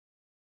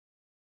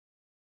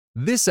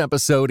This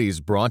episode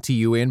is brought to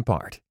you in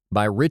part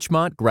by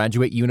Richmont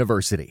Graduate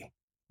University.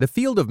 The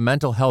field of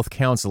mental health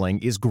counseling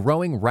is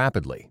growing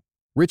rapidly.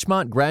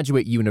 Richmont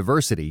Graduate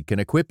University can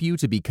equip you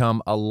to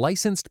become a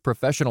licensed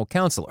professional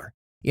counselor,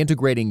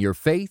 integrating your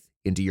faith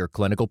into your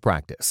clinical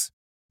practice.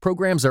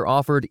 Programs are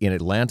offered in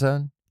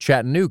Atlanta,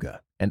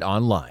 Chattanooga, and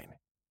online.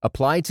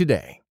 Apply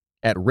today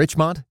at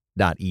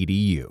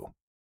richmont.edu.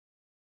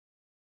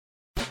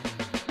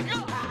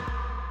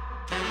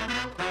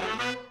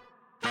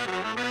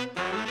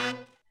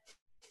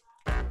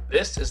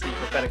 This is the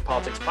Prophetic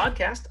Politics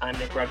Podcast. I'm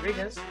Nick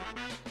Rodriguez.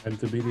 I'm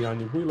Tabidi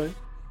Anyabwile.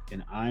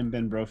 And I'm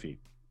Ben Brophy.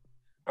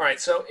 All right,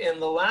 so in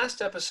the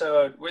last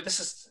episode,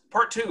 this is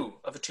part 2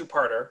 of a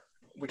two-parter,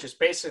 which is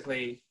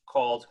basically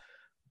called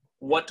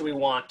What Do We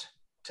Want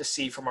to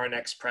See from Our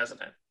Next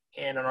President?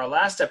 And in our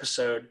last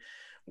episode,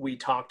 we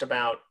talked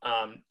about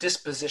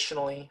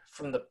dispositionally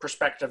from the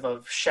perspective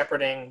of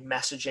shepherding,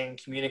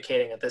 messaging,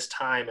 communicating at this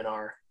time in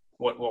our,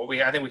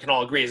 I think we can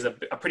all agree is a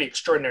pretty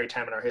extraordinary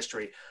time in our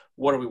history.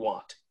 What do we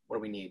want? What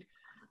do we need?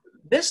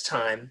 This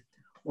time,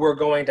 we're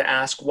going to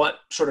ask what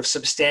sort of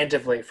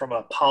substantively from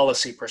a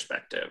policy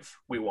perspective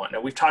we want.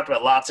 Now, we've talked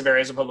about lots of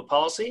areas of public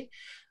policy.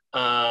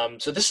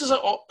 So this is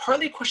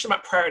partly a question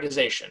about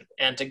prioritization.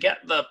 And to get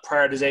the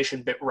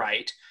prioritization bit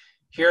right,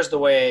 here's the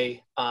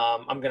way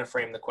I'm going to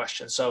frame the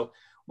question. So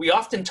we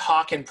often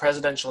talk in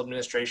presidential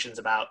administrations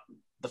about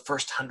the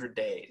first 100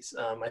 days.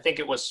 I think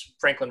it was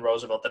Franklin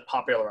Roosevelt that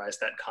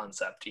popularized that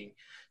concept. He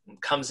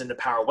comes into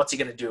power. What's he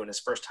going to do in his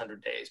first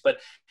 100 days? But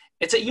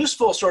it's a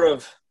useful sort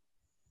of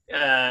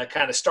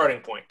kind of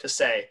starting point to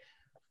say,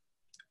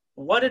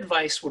 what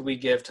advice would we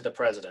give to the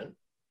president,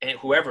 and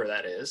whoever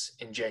that is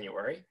in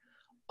January,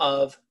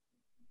 of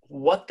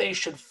what they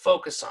should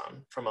focus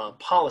on from a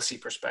policy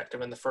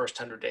perspective in the first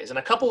 100 days? And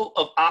a couple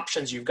of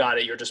options you've got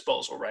at your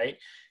disposal, right?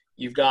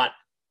 You've got,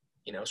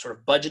 sort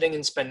of budgeting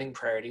and spending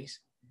priorities.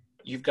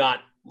 You've got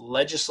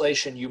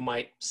legislation you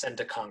might send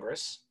to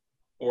Congress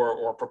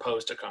or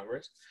propose to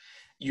Congress.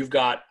 You've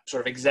got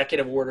sort of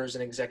executive orders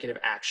and executive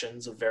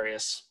actions of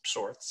various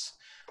sorts.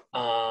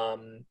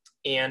 You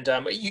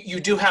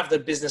do have the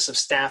business of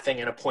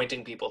staffing and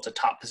appointing people to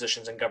top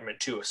positions in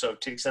government too. So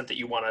to the extent that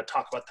you want to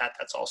talk about that,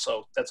 that's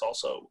also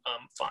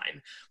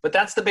fine. But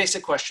that's the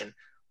basic question.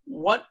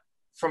 What,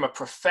 from a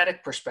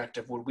prophetic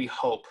perspective, would we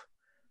hope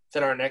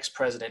that our next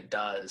president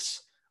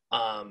does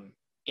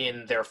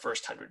in their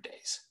first 100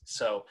 days?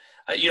 So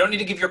you don't need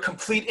to give your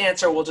complete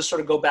answer. We'll just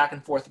sort of go back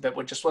and forth a bit.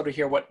 We'll just love to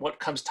hear what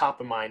comes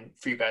top of mind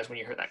for you guys when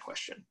you hear that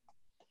question.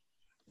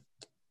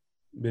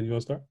 Ben, you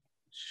want to start?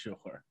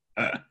 Sure.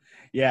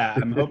 Yeah,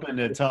 I'm hoping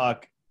to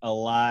talk a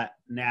lot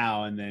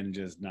now and then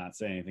just not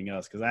say anything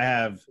else, because I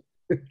have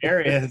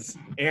areas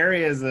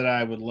that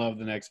I would love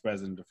the next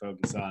president to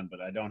focus on,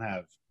 but I don't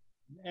have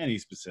any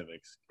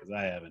specifics because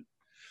I haven't.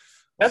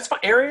 That's fine.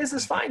 Areas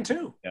is fine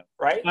too, Yep.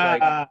 Right?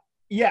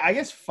 Yeah, I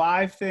guess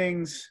 5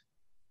 things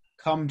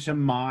come to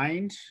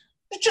mind.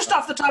 Just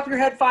off the top of your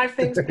head, 5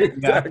 things.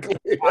 Exactly.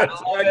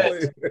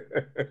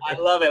 I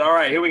love it. All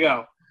right, here we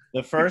go.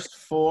 The first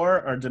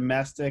 4 are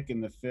domestic,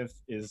 and the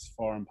 5th is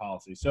foreign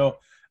policy. So,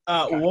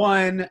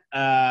 one,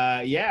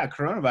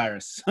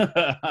 coronavirus.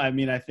 I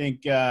mean, I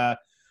think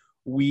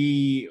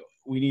we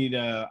need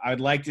I'd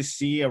like to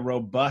see a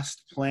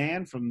robust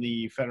plan from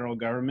the federal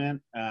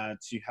government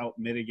to help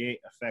mitigate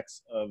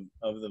effects of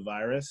the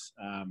virus,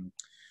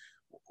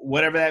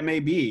 whatever that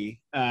may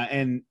be.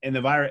 And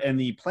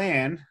the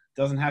plan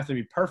doesn't have to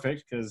be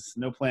perfect, because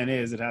no plan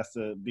is. It has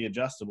to be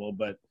adjustable,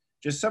 but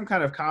just some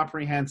kind of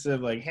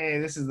comprehensive, like, hey,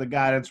 this is the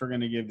guidance we're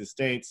going to give the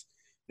states.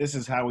 This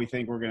is how we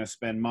think we're going to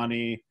spend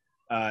money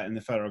in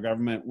the federal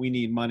government. We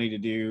need money to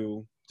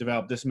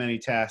develop this many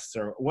tests,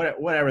 or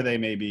whatever they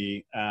may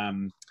be.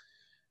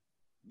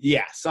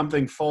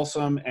 Something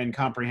fulsome and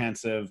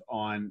comprehensive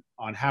on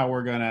how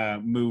we're going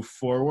to move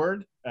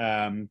forward.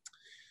 That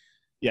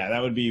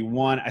would be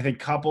one. I think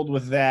coupled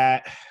with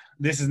that,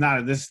 this is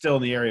still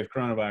in the area of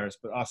coronavirus,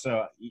 but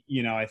also,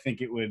 I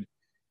think it would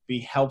be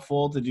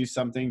helpful to do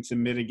something to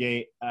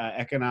mitigate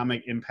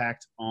economic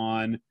impact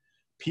on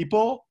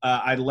people.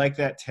 I'd like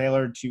that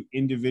tailored to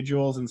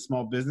individuals and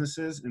small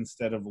businesses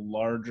instead of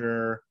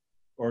larger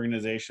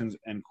organizations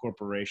and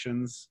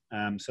corporations.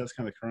 So that's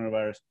kind of the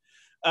coronavirus.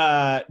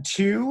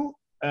 2,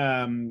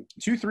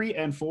 3,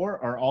 and 4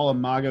 are all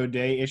Imago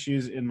Dei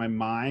issues in my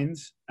mind.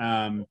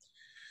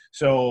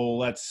 So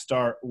let's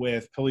start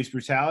with police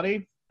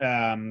brutality.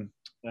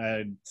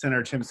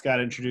 Senator Tim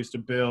Scott introduced a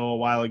bill a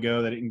while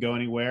ago that didn't go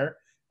anywhere.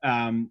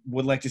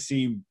 Would like to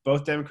see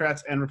both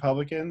Democrats and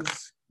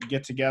Republicans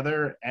get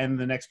together and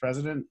the next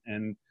president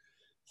and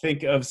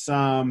think of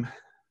some,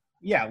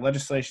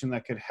 legislation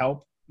that could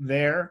help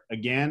there.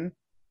 Again,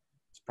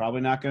 it's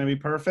probably not going to be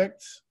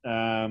perfect,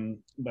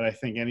 but I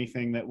think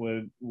anything that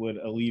would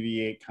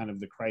alleviate kind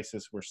of the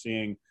crisis we're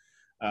seeing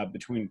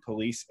between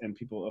police and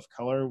people of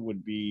color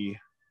would be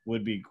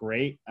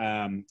great.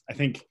 I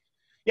think,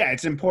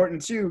 it's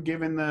important too,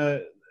 given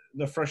the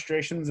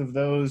frustrations of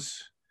those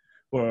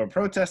who are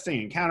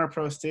protesting and counter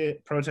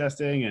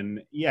protesting,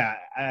 and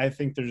I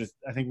think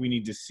we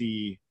need to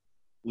see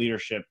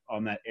leadership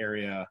on that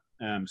area,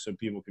 so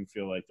people can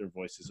feel like their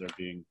voices are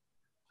being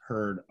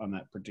heard on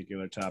that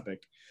particular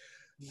topic.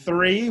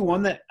 3,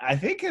 one that I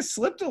think has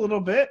slipped a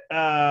little bit,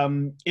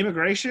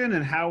 immigration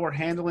and how we're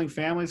handling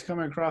families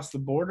coming across the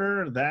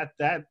border.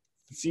 That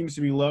seems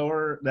to be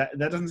lower. That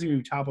doesn't seem to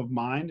be top of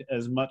mind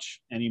as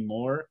much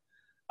anymore.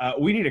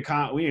 We need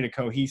a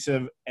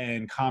cohesive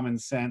and common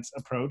sense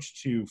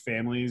approach to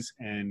families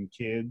and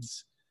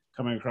kids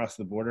coming across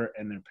the border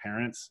and their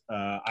parents,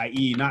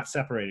 i.e. not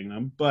separating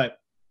them. But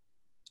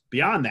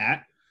beyond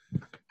that,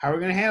 how are we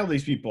going to handle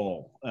these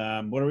people?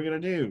 What are we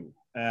going to do?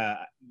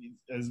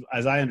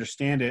 As I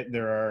understand it,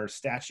 there are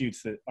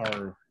statutes that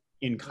are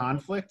in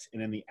conflict,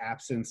 and in the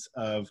absence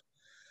of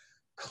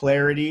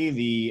clarity,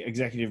 the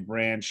executive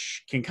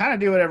branch can kind of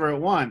do whatever it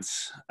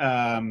wants.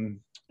 And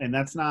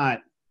that's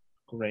not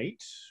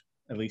great,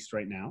 at least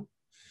right now.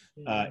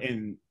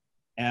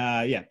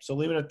 So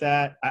leave it at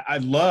that. I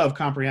love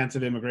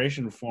comprehensive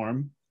immigration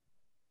reform.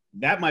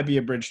 That might be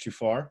a bridge too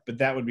far, but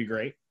that would be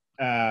great.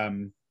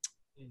 But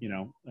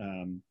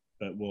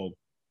we'll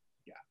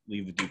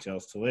leave the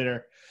details till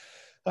later.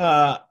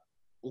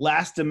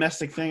 Last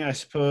domestic thing, I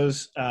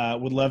suppose,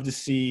 would love to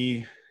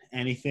see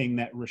anything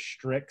that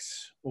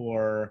restricts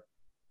or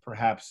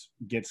perhaps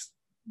gets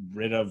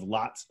rid of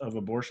lots of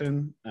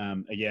abortion.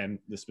 Again,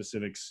 the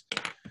specifics,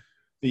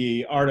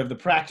 the art of the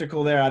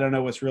practical there, I don't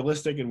know what's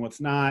realistic and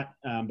what's not,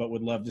 but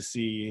would love to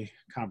see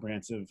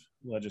comprehensive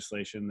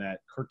legislation that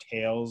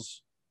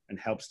curtails and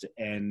helps to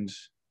end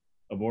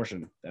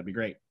abortion. That'd be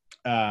great.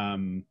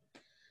 And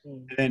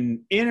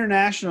then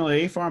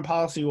internationally, foreign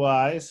policy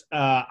wise,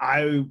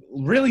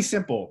 really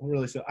simple.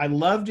 I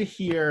love to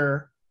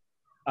hear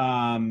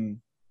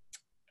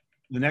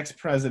the next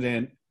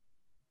president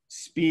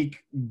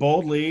speak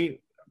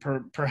boldly,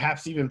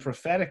 perhaps even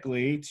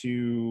prophetically,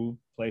 to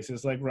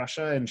places like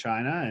Russia and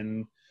China,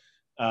 and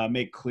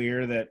make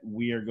clear that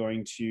we are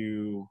going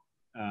to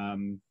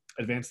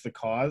advance the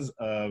cause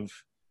of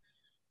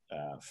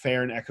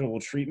fair and equitable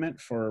treatment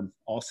for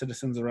all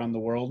citizens around the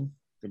world,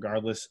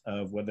 regardless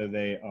of whether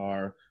they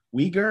are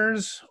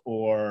Uyghurs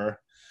or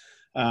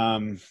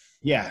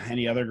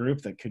any other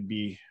group that could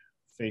be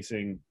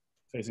facing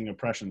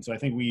oppression. So I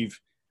think we've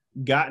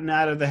gotten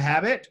out of the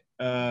habit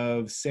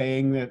of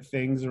saying that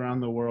things around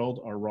the world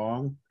are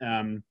wrong.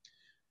 I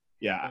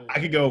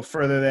could go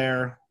further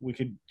there. We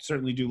could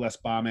certainly do less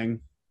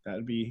bombing.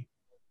 That'd be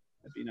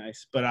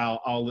nice. But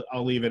I'll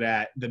leave it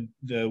at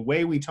the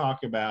way we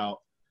talk about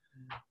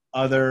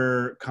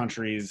other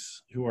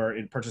countries who are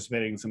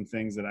participating in some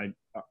things that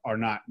are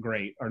not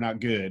great, are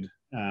not good.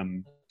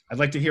 I'd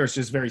like to hear us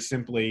just very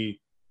simply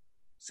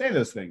say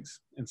those things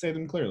and say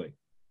them clearly.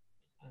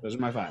 Those are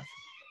my 5.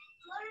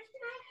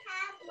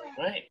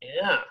 Right.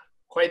 Yeah.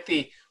 Quite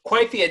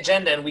the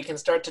agenda, and we can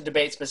start to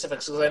debate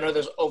specifics because I know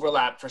there's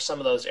overlap for some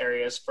of those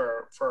areas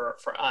for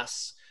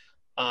us.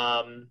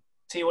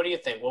 T, what do you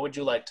think? What would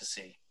you like to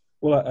see?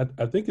 Well,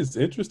 I think it's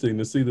interesting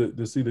to see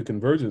the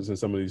convergence in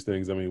some of these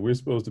things. I mean, we're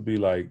supposed to be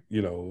like,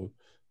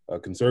 a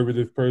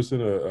conservative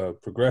person, a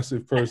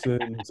progressive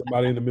person,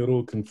 somebody in the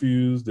middle,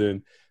 confused,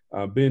 and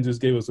Ben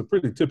just gave us a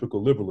pretty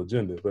typical liberal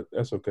agenda, but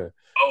that's okay.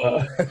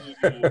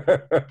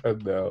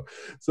 No.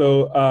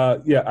 So,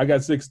 I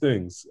got 6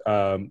 things.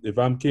 If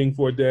I'm king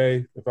for a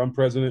day, if I'm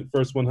president,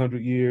 first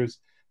 100 years,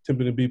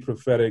 attempting to be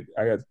prophetic,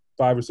 I got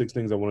 5 or 6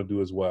 things I want to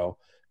do as well.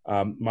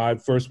 My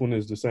first one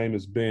is the same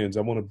as Ben's.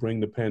 I want to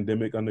bring the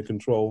pandemic under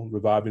control,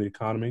 reviving the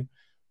economy.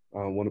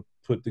 I want to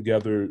put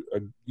together,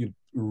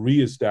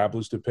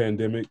 reestablish the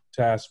pandemic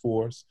task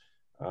force,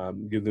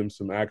 give them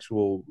some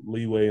actual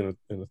leeway and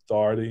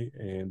authority,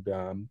 and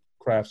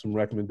craft some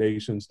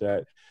recommendations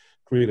that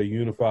create a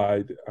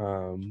unified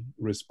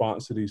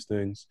response to these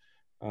things.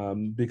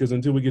 Because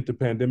until we get the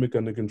pandemic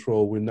under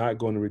control, we're not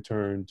going to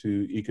return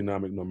to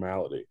economic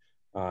normality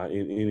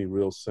in any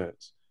real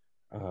sense.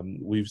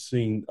 We've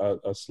seen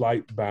a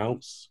slight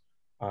bounce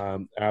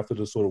after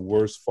the sort of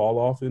worst fall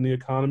off in the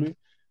economy,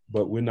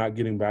 but we're not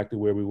getting back to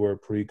where we were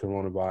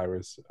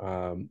pre-coronavirus.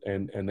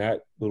 And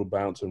that little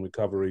bounce in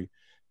recovery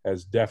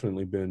has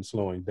definitely been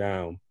slowing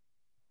down.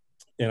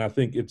 And I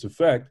think its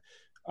effect,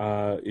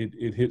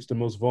 it hits the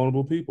most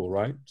vulnerable people,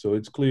 right? So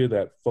it's clear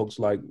that folks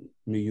like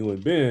me, you,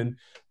 and Ben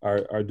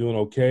are doing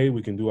okay.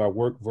 We can do our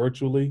work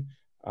virtually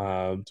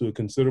to a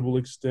considerable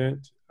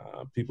extent.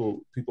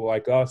 People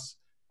like us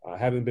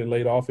haven't been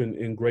laid off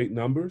in great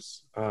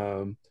numbers.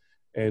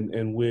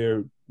 And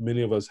where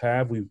many of us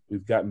have,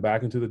 we've gotten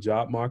back into the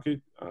job market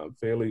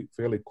fairly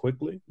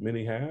quickly.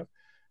 Many have.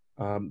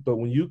 But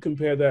when you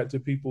compare that to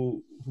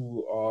people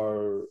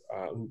who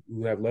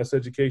have less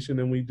education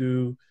than we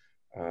do,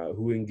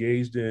 who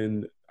engaged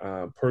in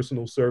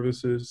personal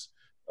services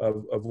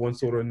of one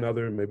sort or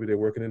another, maybe they're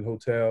working in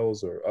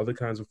hotels or other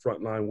kinds of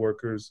frontline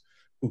workers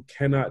who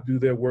cannot do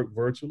their work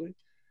virtually,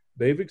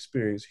 they've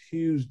experienced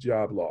huge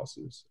job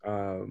losses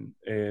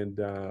and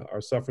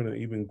are suffering an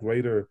even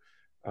greater,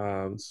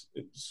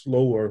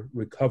 slower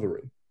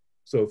recovery.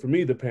 So for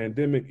me, the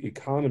pandemic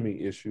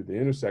economy issue, the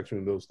intersection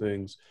of those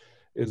things,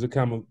 is a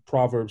kind of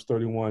Proverbs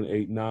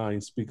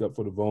 31:8-9, speak up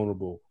for the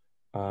vulnerable.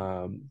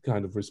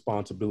 kind of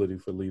responsibility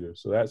for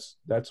leaders. So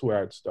that's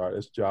where I'd start.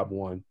 That's job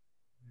one.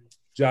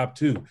 Job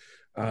two,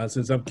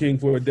 since I'm king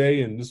for a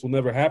day, and this will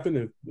never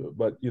happen,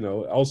 but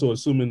also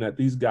assuming that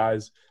these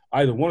guys,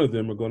 either one of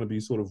them, are going to be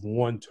sort of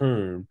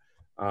one-term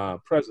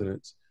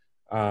presidents,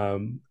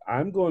 I'm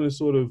going to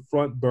sort of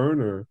front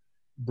burner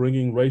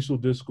bringing racial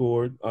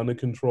discord under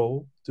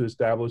control to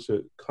establish a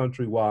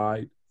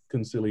countrywide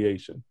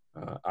conciliation,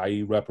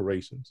 i.e.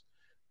 reparations.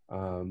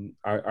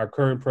 Our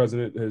current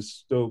president has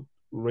stoked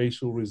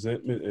racial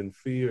resentment and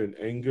fear and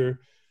anger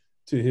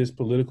to his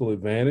political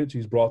advantage.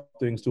 He's brought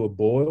things to a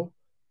boil.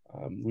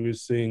 We're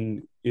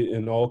seeing it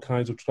in all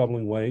kinds of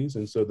troubling ways.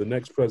 And so the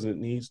next president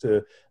needs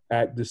to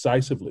act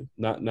decisively,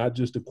 not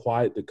just to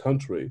quiet the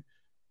country,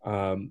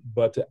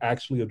 but to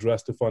actually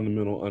address the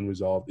fundamental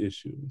unresolved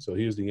issue. And so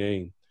here's the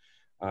aim.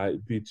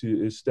 Be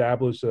to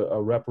establish a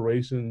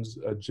reparations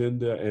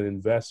agenda and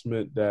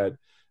investment that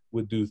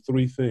would do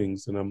three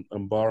things. And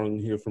I'm borrowing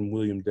here from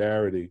William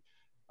Darity.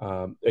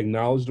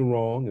 Acknowledge the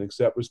wrong and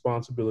accept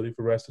responsibility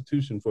for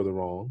restitution for the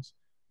wrongs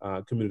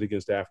committed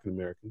against African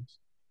Americans.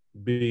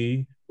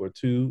 B, or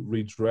two,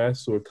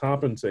 redress or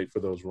compensate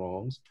for those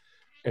wrongs.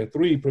 And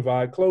three,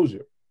 provide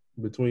closure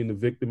between the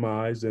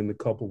victimized and the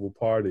culpable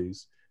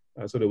parties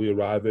so that we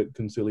arrive at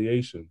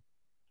conciliation.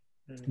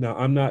 Now,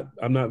 I'm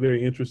not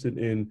very interested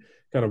in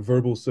kind of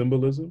verbal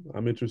symbolism.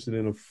 I'm interested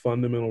in a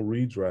fundamental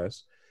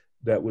redress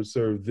that would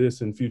serve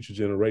this and future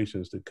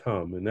generations to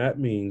come. And that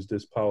means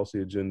this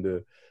policy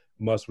agenda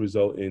must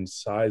result in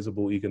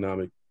sizable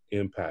economic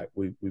impact.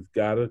 We've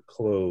got to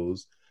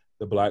close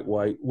the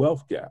black-white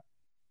wealth gap.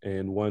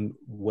 And one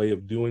way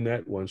of doing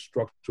that, one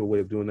structural way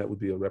of doing that would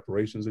be a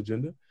reparations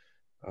agenda.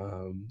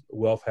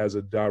 Wealth has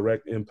a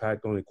direct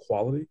impact on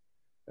equality,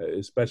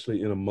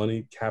 especially in a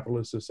money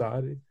capitalist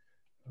society.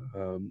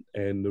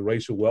 And the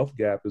racial wealth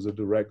gap is a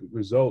direct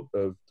result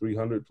of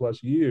 300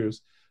 plus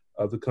years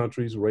of the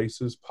country's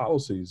racist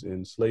policies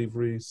in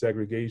slavery,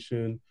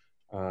 segregation,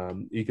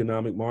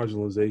 economic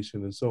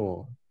marginalization, and so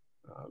on.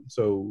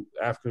 So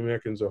African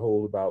Americans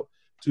hold about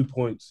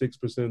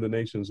 2.6% of the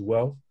nation's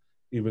wealth,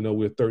 even though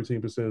we're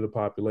 13% of the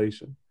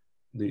population.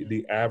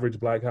 The average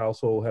black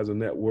household has a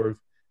net worth,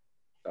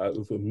 a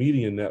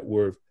median net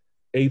worth,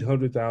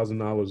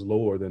 $800,000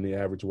 lower than the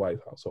average white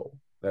household.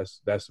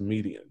 That's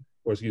median,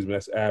 or excuse me,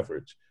 that's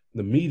average.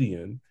 The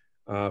median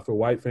for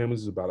white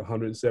families is about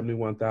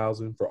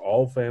 171,000. For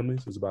all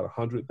families, is about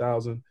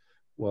 100,000.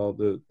 Well,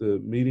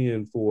 the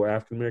median for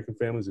African American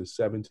families is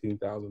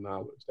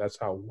 $17,000. That's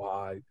how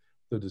wide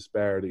the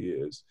disparity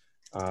is.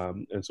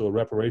 And so a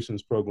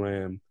reparations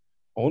program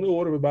on the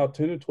order of about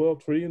 10 to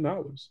 12 trillion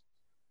dollars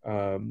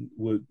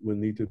would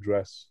need to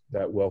address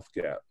that wealth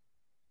gap.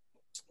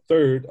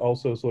 Third,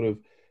 also sort of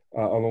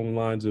along the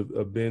lines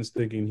of Ben's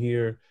thinking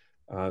here,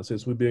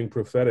 since we're being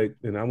prophetic,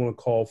 and I want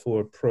to call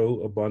for a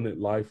pro-abundant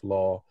life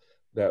law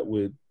that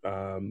would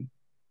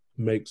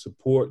make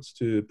supports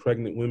to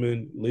pregnant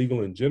women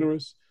legal and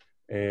generous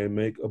and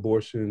make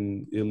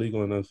abortion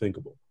illegal and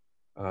unthinkable.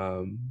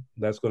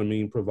 That's going to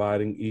mean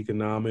providing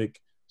economic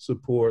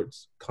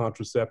supports,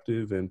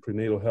 contraceptive and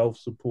prenatal health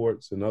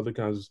supports, and other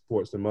kinds of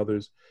supports to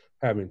mothers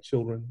having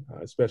children,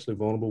 especially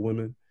vulnerable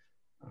women.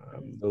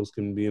 Those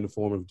can be in the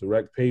form of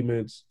direct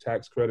payments,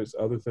 tax credits,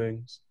 other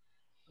things.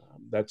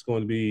 That's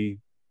going to be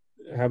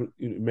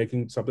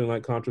making something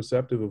like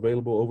contraceptive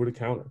available over the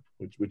counter,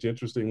 which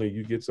interestingly,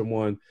 you get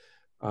someone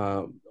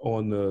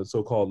on the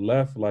so-called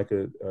left, like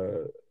a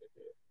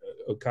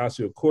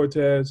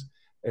Ocasio-Cortez,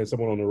 and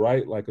someone on the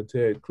right, like a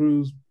Ted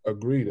Cruz,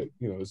 agree that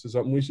this is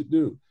something we should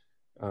do.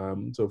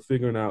 So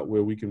figuring out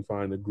where we can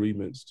find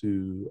agreements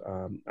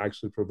to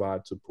actually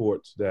provide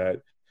supports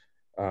that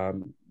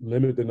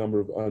limit the number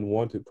of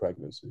unwanted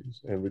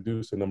pregnancies and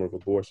reduce the number of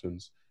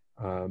abortions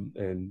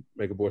and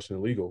make abortion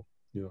illegal.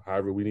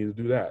 However we need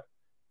to do that.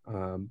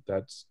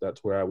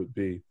 That's where I would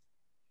be.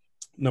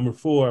 Number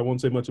 4, I won't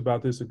say much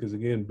about this because,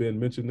 again, Ben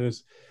mentioned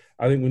this.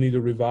 I think we need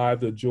to revive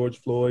the George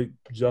Floyd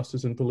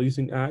Justice and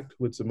Policing Act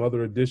with some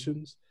other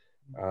additions.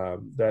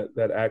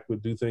 That act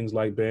would do things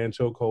like ban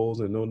chokeholds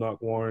and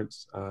no-knock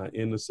warrants,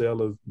 end the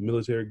sale of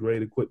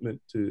military-grade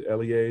equipment to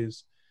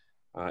LEAs,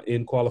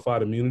 end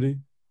qualified immunity,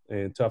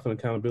 and toughen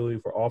accountability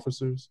for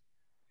officers.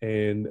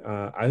 And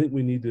I think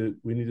we need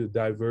to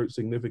divert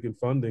significant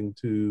funding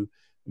to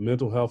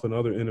mental health and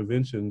other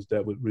interventions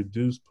that would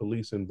reduce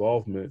police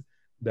involvement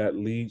that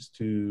leads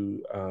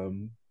to,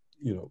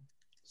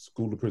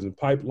 school to prison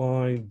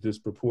pipeline,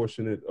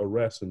 disproportionate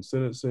arrests and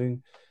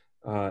sentencing,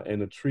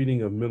 and the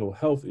treating of mental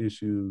health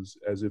issues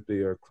as if they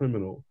are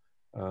criminal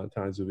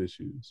kinds of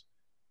issues.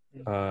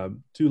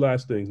 2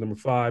 last things. Number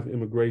 5,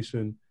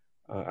 immigration.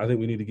 I think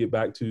we need to get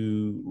back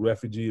to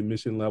refugee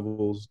admission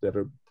levels that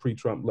are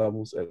pre-Trump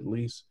levels at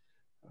least.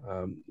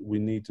 We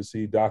need to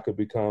see DACA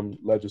become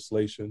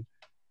legislation.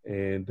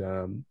 And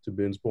to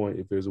Ben's point,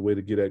 if there's a way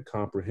to get at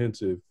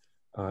comprehensive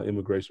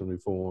immigration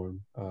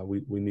reform,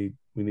 we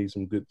need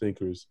some good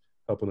thinkers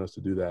helping us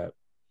to do that.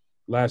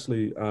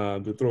 Lastly,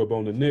 to throw a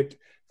bone to Nick,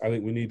 I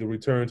think we need to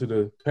return to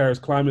the Paris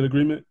Climate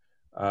Agreement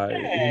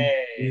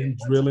in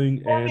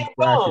drilling and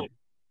fracking.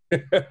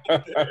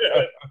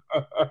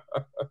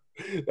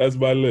 That's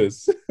my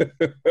list.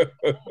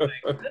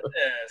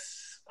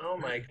 Oh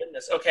my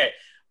goodness. Okay.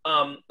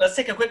 Let's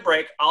take a quick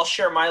break. I'll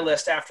share my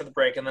list after the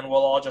break, and then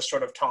we'll all just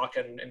sort of talk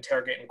and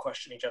interrogate and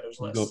question each other's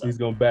lists. He's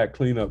gonna back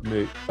clean up,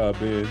 Nick,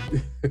 Ben.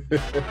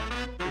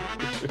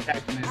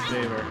 Back in his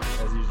favor,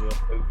 as usual.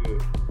 That's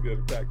it. You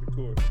gotta pack the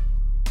court.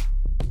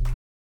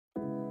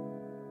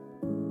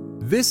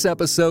 This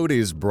episode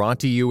is brought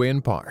to you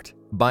in part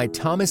by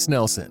Thomas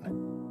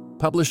Nelson,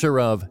 publisher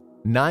of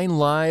 9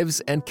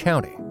 Lives and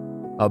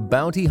Counting, A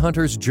Bounty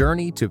Hunter's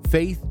Journey to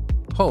Faith,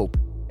 Hope,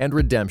 and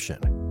Redemption,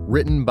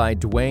 written by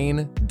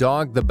Dwayne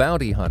Dog the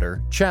Bounty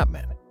Hunter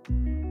Chapman.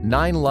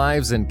 9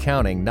 Lives and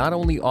Counting not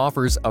only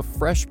offers a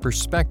fresh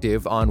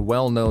perspective on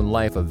well-known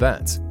life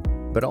events,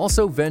 but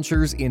also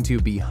ventures into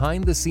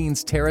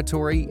behind-the-scenes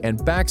territory and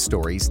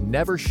backstories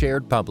never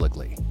shared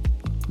publicly.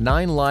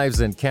 9 Lives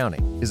and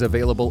Counting is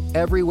available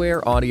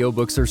everywhere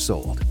audiobooks are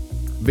sold.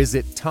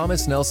 Visit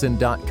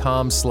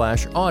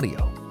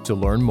thomasnelson.com/audio to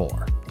learn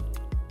more.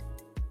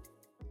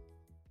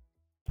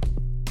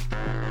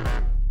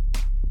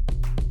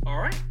 All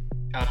right.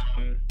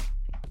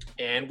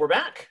 And we're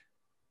back.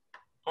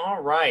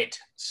 All right.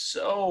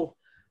 So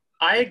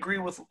I agree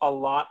with a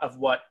lot of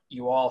what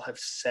you all have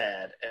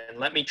said. And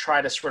let me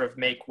try to sort of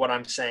make what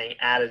I'm saying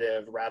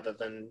additive rather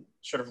than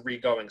sort of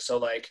re-going. So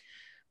like,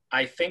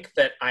 I think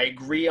that I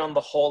agree on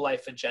the whole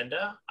life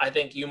agenda. I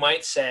think you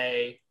might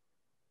say,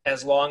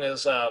 as long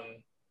as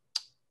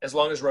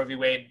Roe v.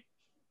 Wade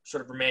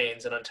sort of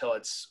remains and until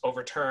it's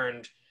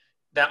overturned,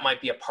 that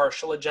might be a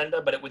partial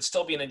agenda, but it would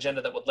still be an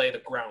agenda that would lay the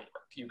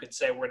groundwork. You could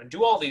say we're going to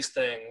do all these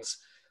things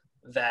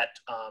that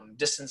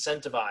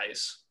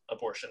disincentivize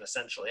abortion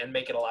essentially and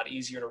make it a lot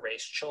easier to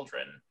raise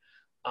children.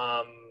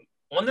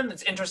 One thing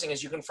that's interesting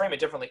is you can frame it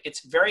differently.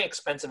 It's very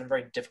expensive and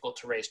very difficult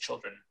to raise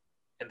children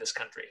in this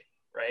country,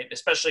 right?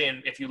 Especially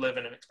if you live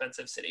in an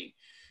expensive city.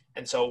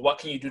 And so what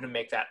can you do to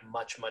make that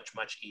much, much,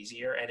 much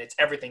easier? And it's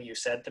everything you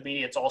said to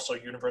be. It's also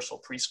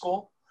universal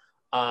preschool.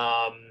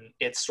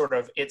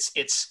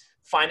 It's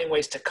finding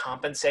ways to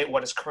compensate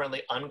what is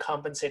currently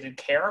uncompensated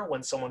care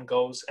when someone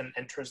goes and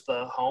enters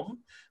the home.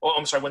 Well,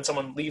 I'm sorry, when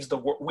someone leaves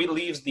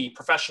the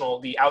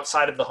professional, the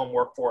outside of the home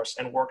workforce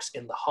and works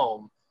in the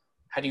home.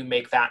 How do you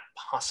make that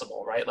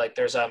possible, right? Like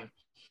there's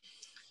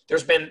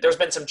been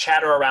some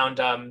chatter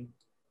around,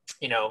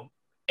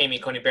 Amy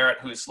Coney Barrett,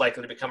 who's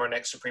likely to become our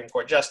next Supreme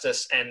Court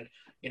justice, and,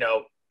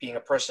 being a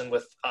person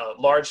with a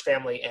large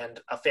family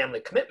and a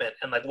family commitment,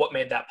 and like what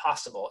made that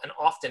possible. And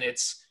often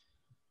it's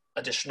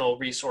additional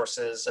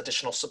resources,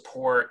 additional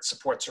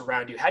supports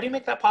around you. How do you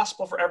make that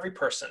possible for every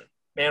person,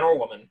 man or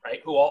woman, right?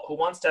 Who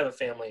wants to have a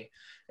family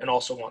and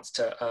also wants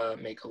to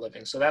make a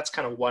living. So that's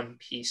kind of one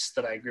piece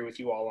that I agree with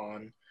you all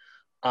on.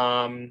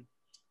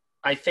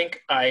 I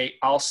think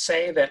I'll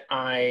say that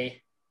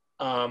I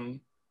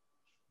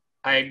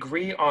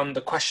agree on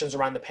the questions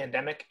around the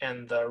pandemic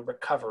and the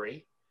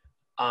recovery.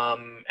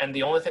 And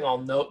the only thing I'll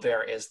note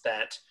there is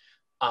that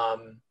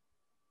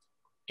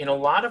in a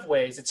lot of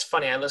ways, it's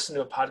funny, I listened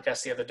to a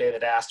podcast the other day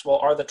that asked, well,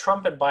 are the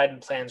Trump and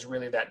Biden plans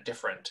really that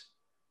different?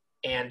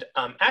 And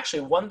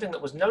actually, one thing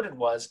that was noted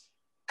was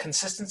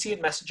consistency in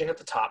messaging at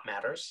the top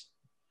matters.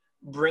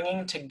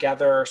 Bringing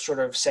together sort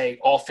of, say,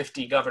 all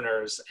 50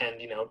 governors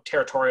and,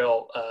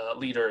 territorial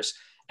leaders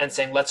and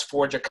saying, let's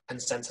forge a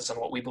consensus on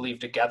what we believe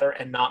together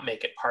and not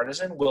make it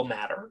partisan will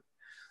matter.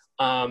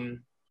 And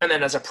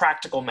then as a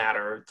practical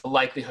matter, the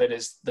likelihood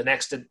is the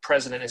next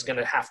president is going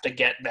to have to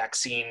get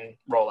vaccine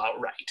rollout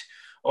right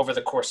over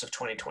the course of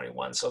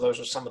 2021. So those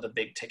are some of the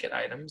big ticket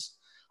items.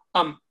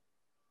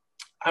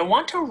 I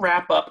want to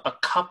wrap up a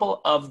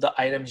couple of the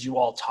items you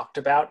all talked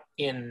about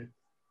in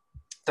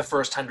the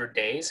first 100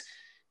 days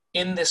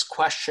in this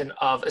question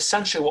of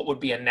essentially what would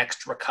be a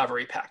next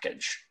recovery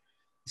package.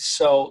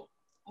 So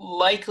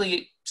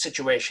likely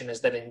situation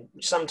is that in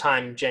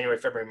sometime January,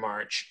 February,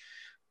 March,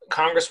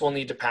 Congress will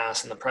need to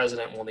pass and the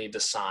president will need to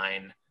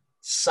sign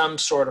some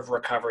sort of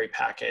recovery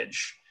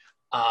package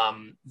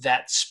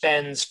that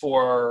spends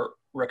for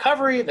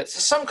recovery,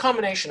 that's some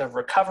combination of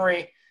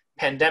recovery,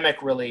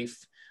 pandemic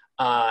relief,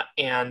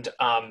 and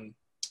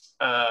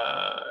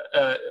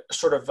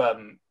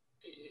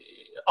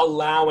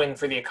allowing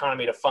for the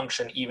economy to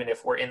function even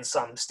if we're in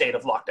some state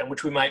of lockdown,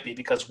 which we might be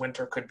because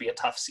winter could be a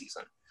tough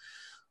season.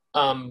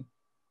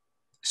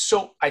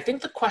 So I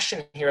think the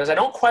question here is, I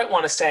don't quite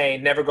want to say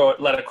never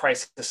let a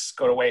crisis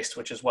go to waste,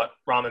 which is what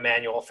Rahm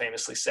Emanuel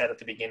famously said at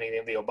the beginning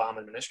of the Obama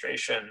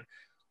administration.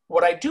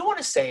 What I do want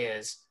to say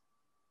is,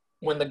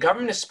 when the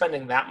government is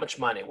spending that much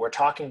money, we're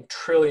talking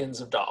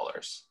trillions of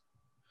dollars,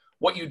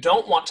 what you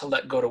don't want to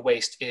let go to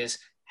waste is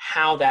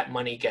how that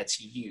money gets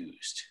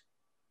used.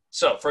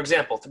 So, for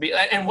example,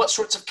 and what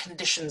sorts of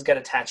conditions get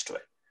attached to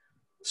it.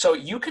 So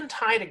you can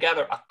tie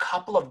together a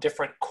couple of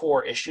different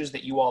core issues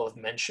that you all have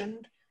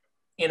mentioned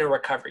in a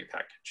recovery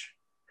package,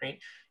 right?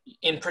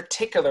 In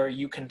particular,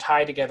 you can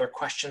tie together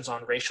questions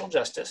on racial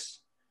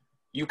justice.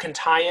 You can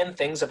tie in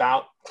things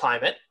about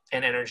climate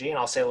and energy, and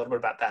I'll say a little bit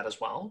about that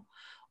as well.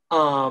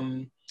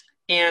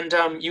 And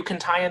you can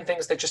tie in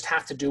things that just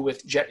have to do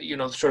with,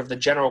 sort of the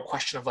general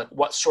question of like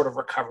what sort of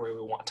recovery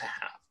we want to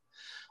have.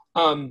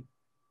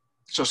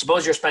 So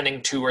suppose you're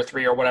spending 2 or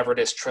 3 or whatever it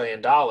is $1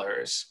 trillion.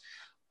 There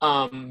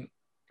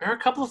are a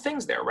couple of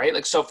things there, right?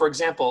 Like, so for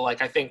example,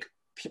 like I think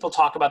people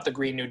talk about the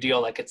Green New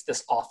Deal like it's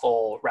this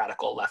awful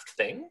radical left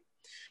thing,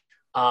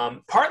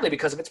 partly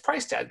because of its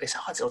price tag. They say,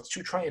 oh, it's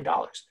 $2 trillion.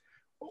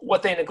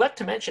 What they neglect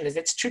to mention is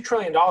it's $2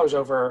 trillion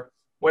over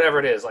whatever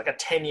it is, like a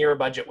 10-year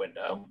budget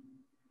window.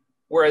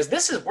 Whereas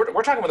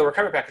we're talking about the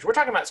recovery package. We're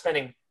talking about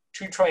spending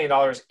 $2 trillion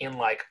in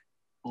like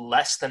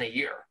less than a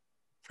year,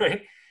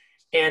 right?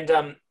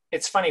 And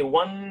it's funny.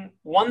 One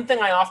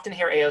thing I often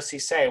hear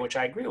AOC say, which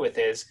I agree with,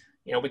 is,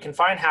 we can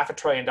find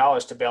 $500 billion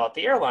to bail out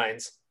the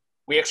airlines.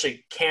 We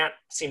actually can't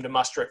seem to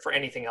muster it for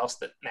anything else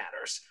that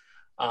matters.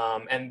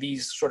 And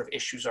these sort of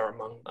issues are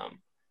among them.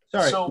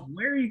 Sorry, so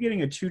where are you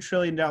getting a $2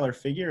 trillion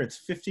figure? It's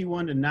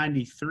 51 to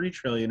 93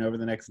 trillion over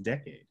the next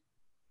decade.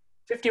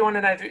 51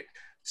 to 93.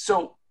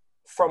 So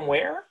from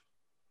where?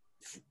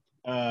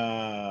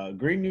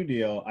 Green New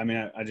Deal. I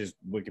mean, I just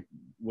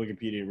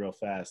Wikipedia real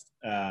fast.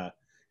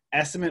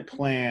 Estimate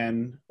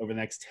plan over the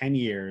next 10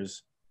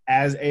 years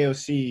as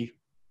AOC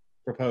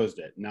proposed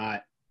it,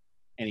 not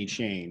any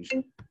change.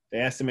 They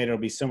estimate it'll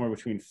be somewhere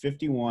between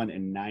 51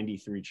 and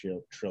 93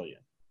 trillion.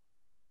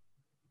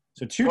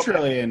 So 2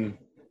 trillion,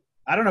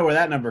 I don't know where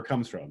that number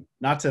comes from.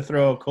 Not to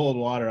throw cold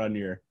water on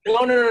your...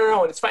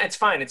 No. It's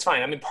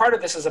fine. I mean, part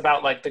of this is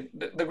about like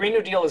the Green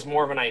New Deal is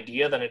more of an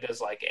idea than it is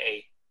like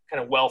a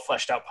kind of well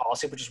fleshed out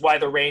policy, which is why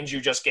the range you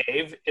just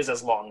gave is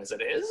as long as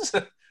it is.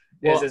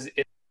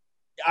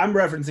 I'm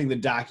referencing the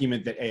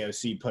document that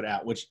AOC put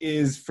out, which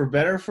is, for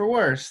better or for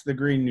worse, the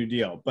Green New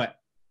Deal. But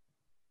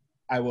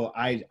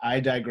I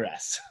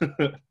digress.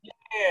 But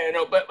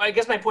I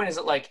guess my point is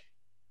that like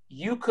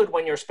you could,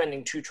 when you're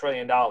spending $2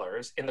 trillion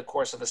in the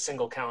course of a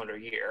single calendar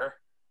year,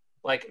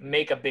 like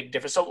make a big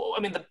difference. So, I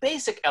mean, the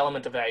basic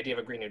element of the idea of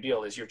a Green New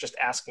Deal is you're just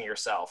asking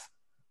yourself,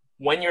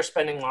 when you're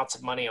spending lots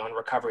of money on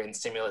recovery and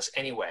stimulus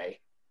anyway,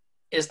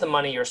 is the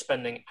money you're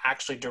spending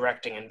actually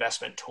directing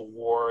investment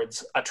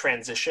towards a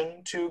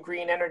transition to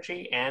green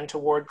energy and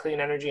toward clean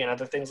energy and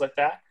other things like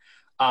that?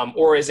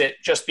 Or is it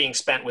just being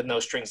spent with no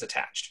strings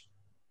attached?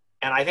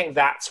 And I think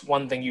that's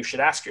one thing we should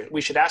ask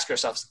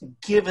ourselves,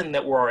 given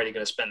that we're already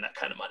going to spend that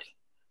kind of money,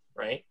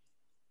 right?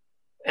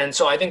 And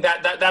so I think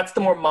that's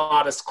the more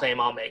modest claim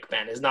I'll make,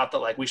 Ben, is not that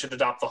like we should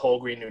adopt the whole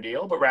Green New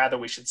Deal, but rather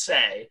we should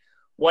say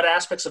what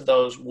aspects of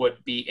those would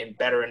be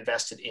better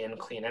invested in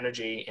clean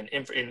energy and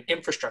in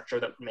infrastructure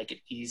that would make it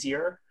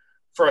easier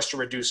for us to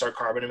reduce our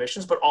carbon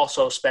emissions, but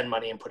also spend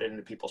money and put it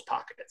into people's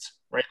pockets,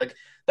 right? Like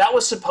that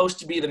was supposed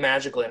to be the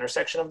magical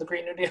intersection of the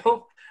Green New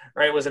Deal,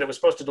 right? Was that it was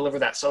supposed to deliver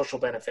that social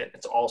benefit.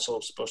 It's also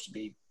supposed to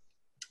be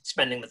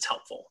spending that's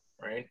helpful,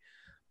 right?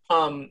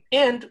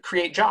 And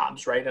create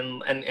jobs, right?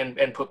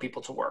 And put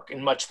people to work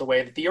in much the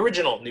way that the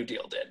original New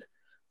Deal did.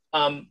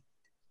 I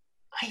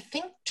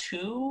think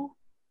too,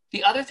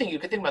 the other thing you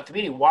could think about the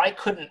meeting, why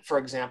couldn't, for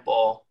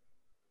example,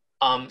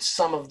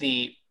 some of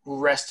the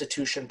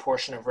restitution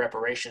portion of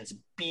reparations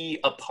be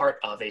a part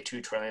of a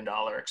 $2 trillion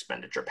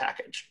expenditure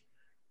package,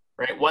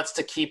 right? What's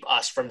to keep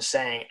us from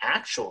saying,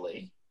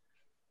 actually,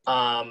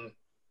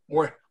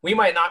 we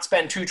might not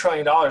spend $2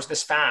 trillion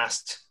this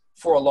fast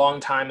for a long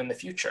time in the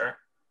future.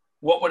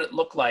 What would it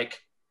look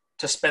like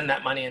to spend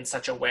that money in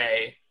such a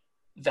way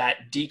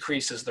that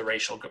decreases the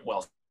racial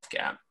wealth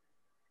gap,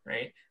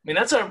 right? I mean,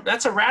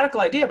 that's a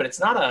radical idea, but it's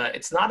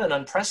not an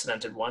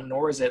unprecedented one,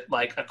 nor is it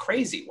like a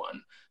crazy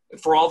one,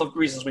 for all the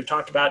reasons we've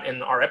talked about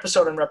in our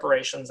episode on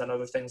reparations and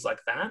other things like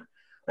that.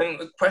 And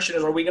the question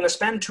is, are we going to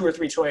spend $2 or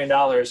 $3 trillion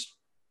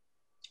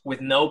with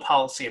no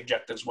policy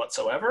objectives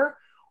whatsoever?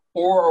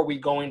 Or are we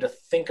going to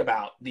think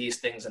about these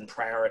things and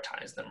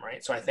prioritize them,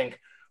 right? So I think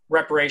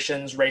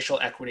reparations, racial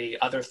equity,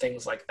 other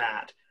things like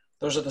that,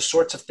 those are the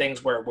sorts of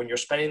things where when you're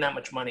spending that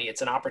much money,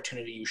 it's an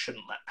opportunity you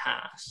shouldn't let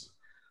pass.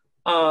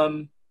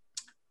 And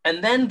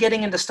then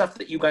getting into stuff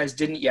that you guys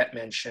didn't yet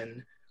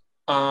mention.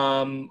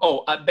 Ben,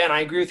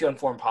 I agree with you on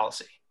foreign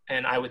policy.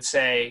 And I would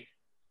say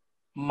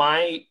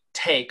my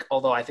take,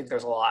 although I think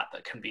there's a lot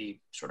that can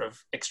be sort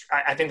of,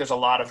 I think there's a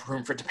lot of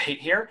room for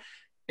debate here,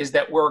 is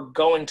that we're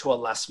going to a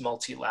less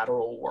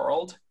multilateral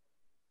world,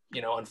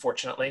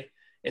 unfortunately.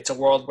 It's a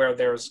world where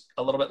there's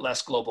a little bit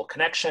less global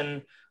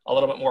connection, a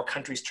little bit more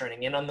countries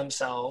turning in on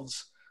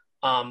themselves.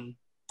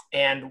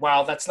 And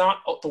while that's not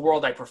the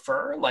world I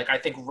prefer, like I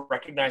think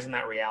recognizing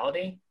that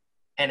reality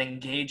and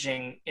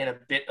engaging in a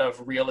bit of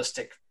a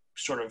realistic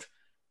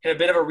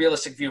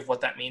view of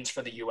what that means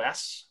for the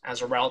US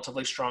as a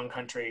relatively strong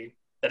country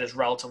that is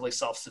relatively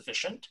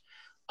self-sufficient.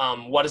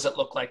 What does it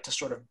look like to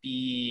sort of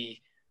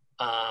be,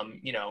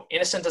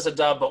 innocent as a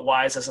dove, but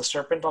wise as a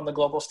serpent on the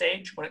global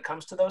stage when it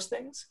comes to those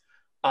things?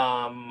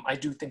 I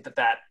do think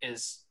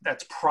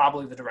that's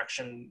probably the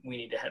direction we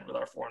need to head with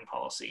our foreign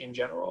policy in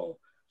general.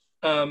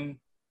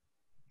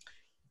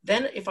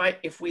 Then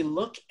if we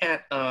look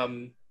at,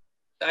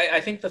 I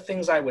think the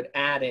things I would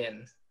add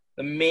in,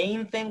 the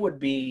main thing would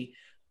be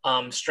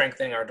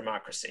strengthening our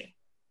democracy,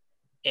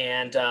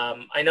 And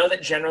I know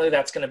that generally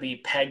that's going to be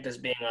pegged as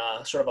being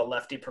a sort of a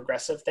lefty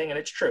progressive thing, and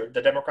it's true.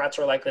 The Democrats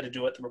are likely to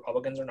do it. The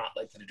Republicans are not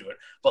likely to do it.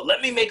 But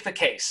let me make the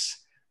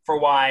case for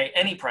why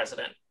any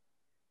president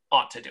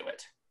ought to do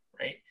it,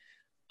 right?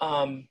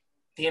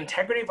 The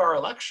integrity of our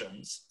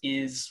elections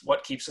is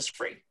what keeps us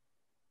free.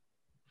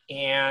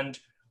 And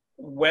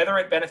whether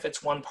it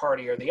benefits one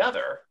party or the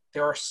other,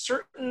 there are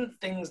certain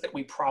things that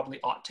we probably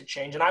ought to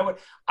change. And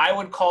I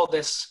would call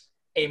this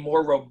a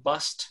more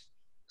robust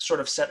sort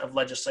of set of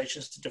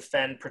legislations to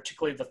defend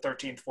particularly the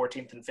 13th,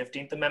 14th, and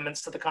 15th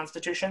Amendments to the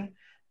Constitution,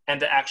 and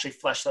to actually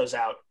flesh those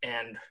out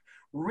and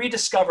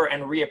rediscover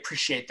and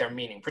reappreciate their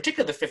meaning,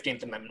 particularly the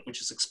 15th Amendment,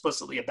 which is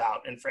explicitly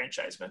about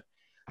enfranchisement.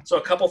 So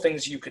a couple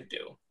things you could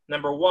do.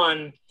 Number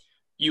one,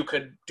 you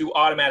could do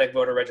automatic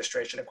voter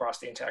registration across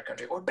the entire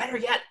country, or better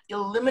yet,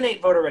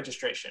 eliminate voter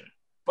registration.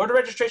 Voter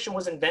registration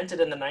was invented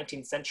in the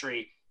 19th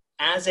century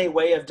as a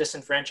way of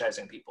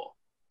disenfranchising people.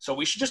 So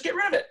we should just get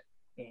rid of it.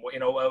 You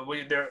know,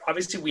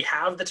 obviously we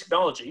have the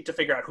technology to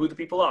figure out who the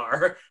people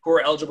are who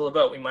are eligible to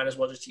vote. We might as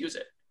well just use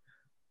it.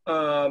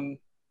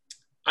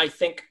 I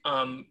think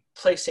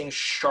placing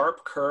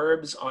sharp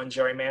curbs on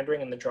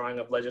gerrymandering and the drawing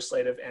of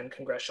legislative and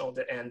congressional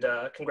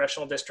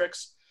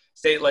districts,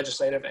 state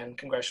legislative and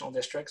congressional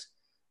districts,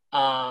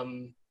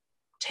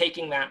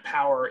 taking that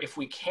power, if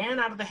we can,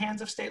 out of the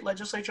hands of state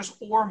legislatures,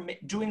 or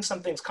doing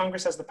some things.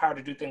 Congress has the power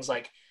to do things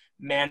like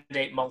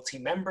mandate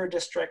multi-member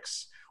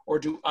districts, or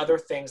do other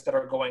things that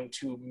are going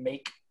to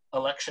make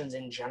elections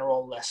in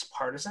general less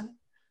partisan.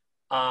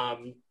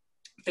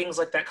 Things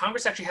like that.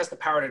 Congress actually has the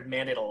power to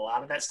mandate a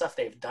lot of that stuff.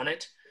 They've done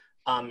it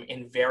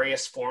in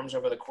various forms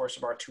over the course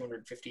of our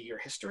 250-year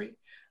history.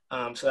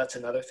 So that's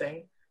another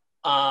thing.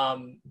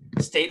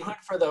 Statehood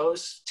for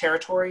those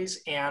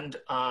territories and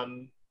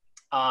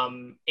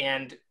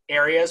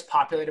areas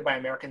populated by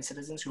American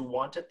citizens who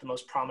want it. The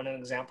most prominent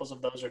examples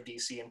of those are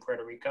DC and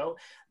Puerto Rico,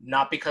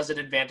 not because it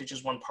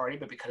advantages one party,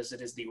 but because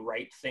it is the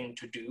right thing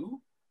to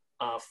do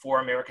for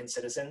American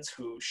citizens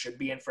who should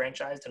be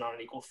enfranchised and on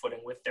an equal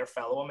footing with their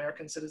fellow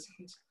American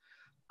citizens.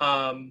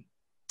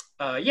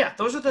 Yeah,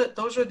 those are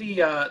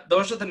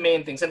the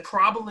main things, and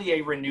probably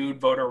a renewed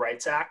Voter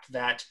Rights Act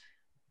that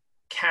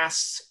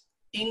casts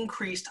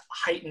increased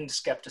heightened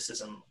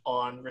skepticism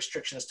on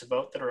restrictions to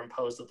vote that are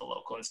imposed at the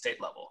local and state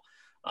level.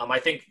 I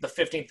think the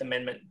 15th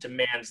Amendment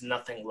demands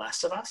nothing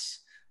less of us.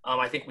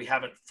 I think we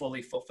haven't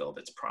fully fulfilled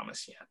its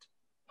promise yet.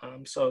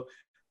 So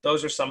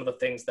those are some of the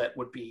things that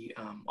would be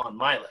on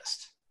my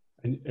list.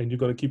 And you're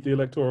going to keep the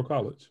Electoral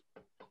College?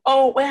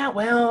 Oh,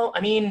 well,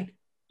 I mean,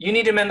 you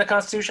need to amend the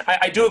Constitution.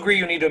 I do agree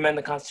you need to amend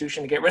the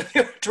Constitution to get rid of the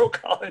Electoral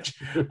College.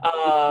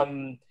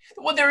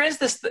 Well, there is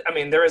this,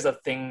 there is a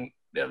thing,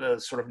 the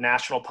sort of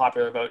National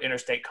Popular Vote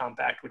Interstate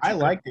Compact. Which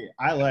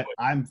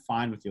I'm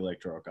fine with the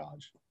Electoral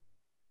College.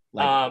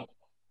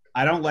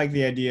 I don't like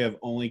the idea of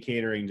only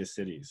catering to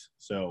cities.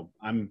 So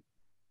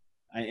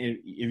if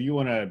you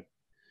want to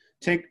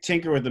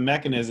tinker with the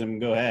mechanism,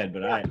 go ahead.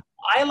 But I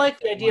like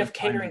the idea of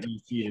catering to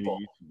people.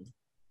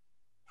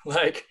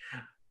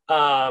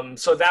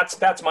 So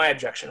that's my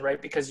objection,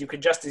 right? Because you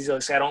could just easily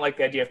say, I don't like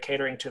the idea of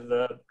catering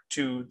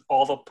to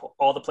all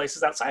the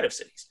places outside of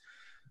cities,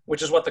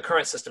 which is what the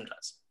current system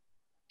does.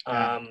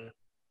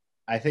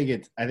 I think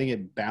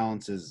it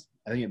balances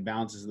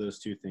those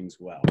two things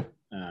well.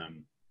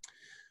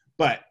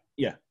 But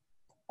yeah,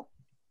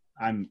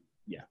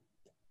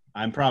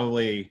 I'm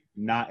probably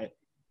not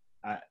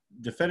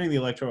defending the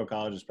Electoral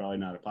College is probably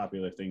not a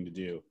popular thing to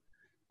do,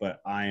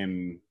 but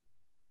I'm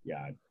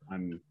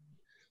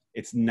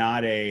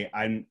not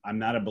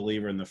a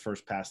believer in the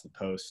first past the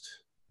post,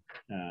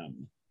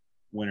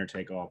 winner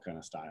take all kind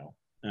of style.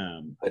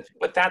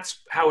 But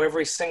that's how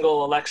every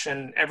single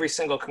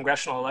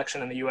congressional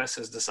election in the U.S.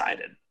 is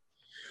decided.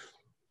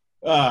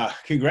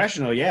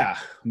 Congressional, yeah,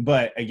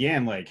 but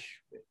again,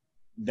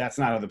 that's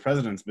not how the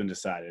president's been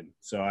decided.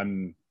 So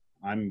I'm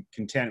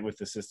content with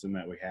the system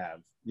that we have.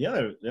 The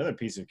other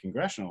piece of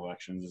congressional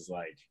elections is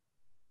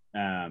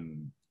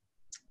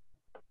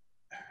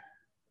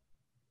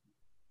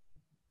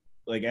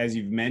as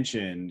you've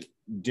mentioned,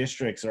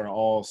 districts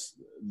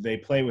they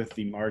play with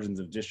the margins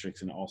of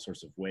districts in all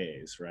sorts of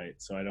ways, right?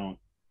 So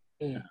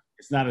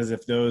it's not as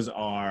if those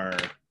are,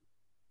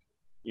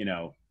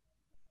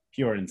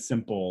 pure and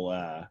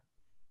simple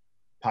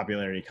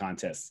popularity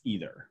contests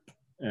either.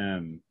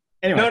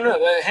 Anyway.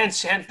 No.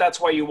 Hence,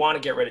 that's why you want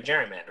to get rid of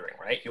gerrymandering,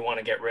 right? You want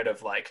to get rid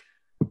of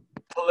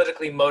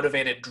politically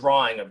motivated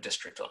drawing of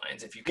district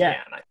lines if you can.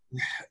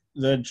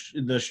 Yeah.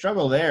 The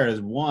struggle there is,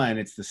 one,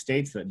 it's the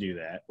states that do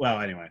that. Well,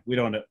 anyway, we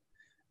don't know.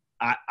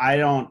 I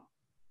don't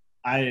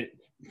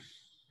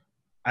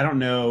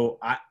know.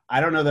 I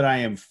don't know that I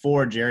am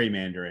for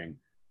gerrymandering.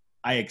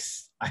 I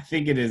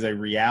think it is a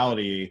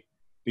reality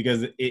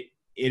because it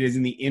is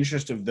in the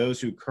interest of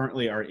those who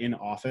currently are in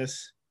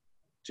office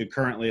to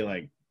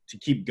to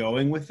keep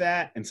going with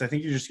that. And so I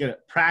think you're just going to,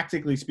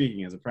 practically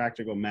speaking, as a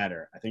practical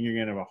matter, I think you're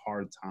going to have a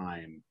hard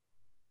time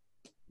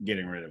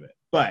getting rid of it.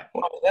 But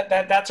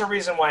that's a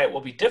reason why it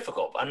will be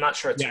difficult. I'm not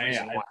sure it's a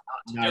reason why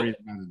not to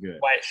do it.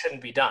 Why it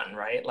shouldn't be done,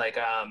 right?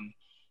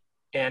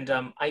 And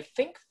I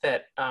think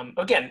that,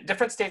 again,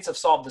 different states have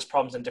solved this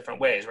problems in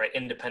different ways, right?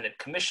 Independent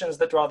commissions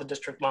that draw the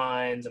district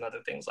lines and other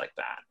things like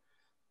that.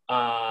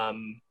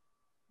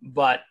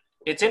 But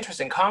it's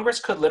interesting. Congress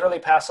could literally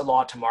pass a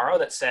law tomorrow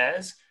that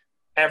says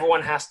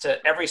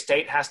every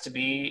state has to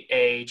be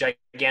a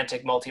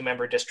gigantic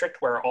multi-member district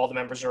where all the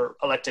members are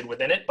elected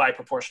within it by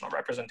proportional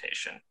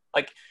representation.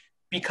 Like,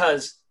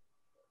 because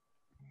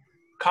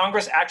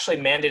Congress actually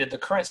mandated the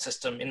current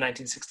system in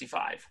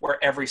 1965, where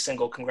every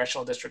single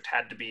congressional district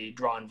had to be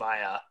drawn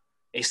via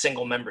a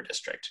single member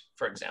district,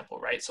 for example,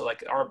 right? So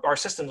like our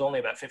system's only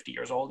about 50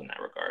 years old in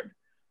that regard.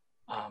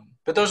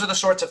 But those are the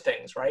sorts of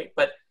things, right?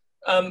 But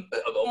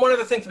one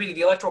other thing to be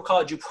the Electoral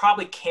College, you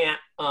probably can't,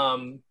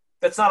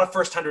 that's not a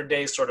first 100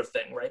 days sort of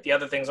thing, right? The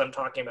other things I'm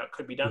talking about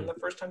could be done in the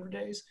first 100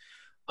 days.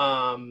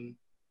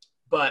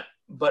 But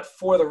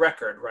for the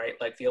record, right,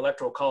 like the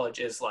Electoral College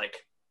is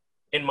like,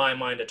 in my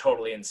mind, a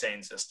totally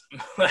insane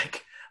system.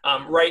 Like,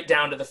 right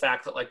down to the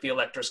fact that like the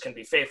electors can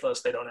be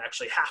faithless. They don't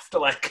actually have to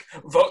like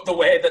vote the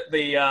way that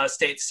the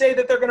states say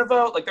that they're going to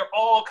vote. Like, there are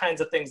all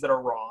kinds of things that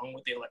are wrong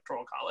with the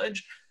Electoral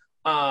College.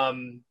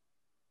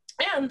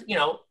 And, you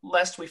know,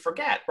 lest we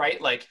forget,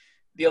 right, like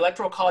the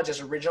Electoral College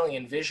as originally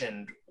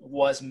envisioned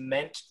was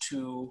meant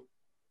to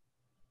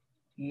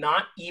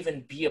not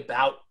even be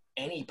about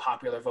any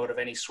popular vote of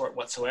any sort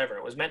whatsoever.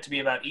 It was meant to be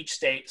about each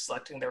state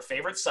selecting their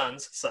favorite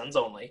sons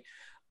only,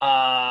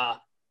 and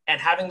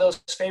having those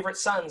favorite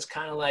sons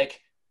kind of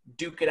like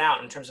duke it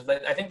out in terms of,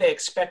 I think they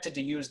expected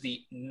to use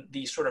the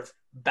sort of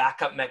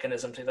backup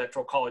mechanism to the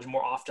Electoral College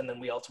more often than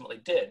we ultimately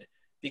did,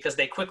 because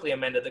they quickly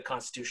amended the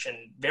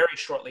Constitution very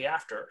shortly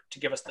after to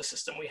give us the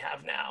system we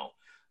have now.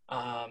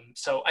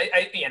 So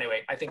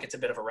anyway, I think it's a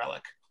bit of a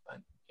relic, but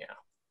yeah.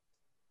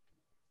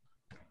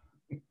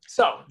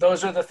 So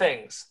those are the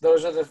things.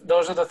 Those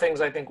are the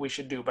things I think we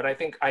should do. But I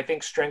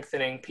think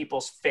strengthening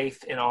people's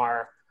faith in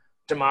our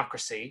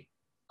democracy,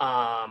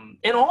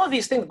 and all of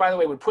these things, by the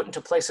way, would put into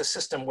place a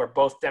system where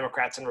both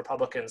Democrats and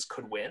Republicans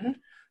could win.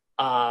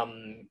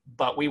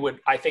 But we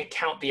would, I think,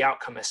 count the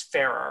outcome as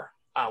fairer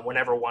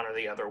whenever one or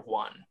the other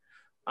won.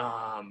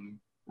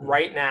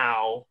 Right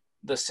now,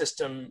 the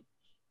system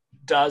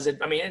does it.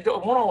 I mean, it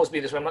won't always be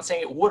this way. I'm not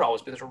saying it would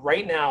always be this way.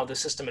 Right now, the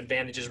system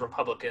advantages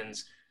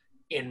Republicans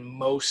in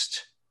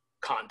most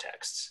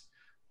contexts.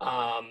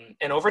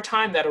 And over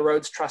time, that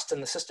erodes trust in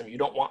the system. You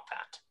don't want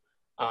that.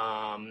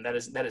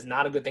 That is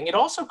not a good thing. It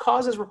also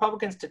causes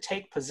Republicans to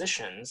take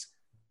positions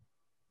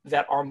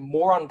that are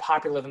more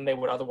unpopular than they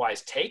would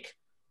otherwise take,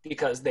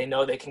 because they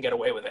know they can get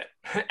away with it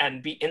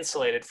and be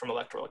insulated from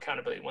electoral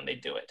accountability when they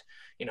do it.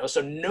 You know,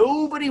 so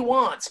nobody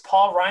wants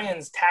Paul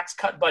Ryan's tax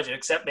cut budget,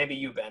 except maybe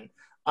you, Ben.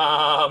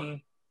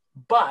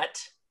 But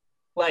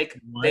like,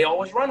 they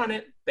always run on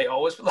it. They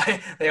always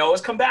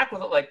come back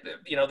with it. Like,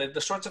 you know,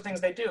 the sorts of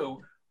things they do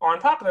are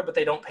unpopular, but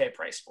they don't pay a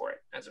price for it,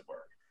 as it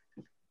were.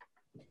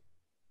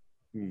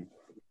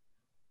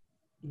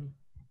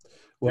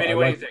 Well, Vinny,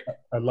 what do you think?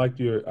 I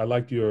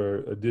liked your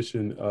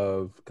addition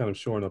of kind of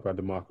shoring up our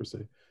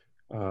democracy.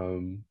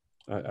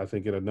 I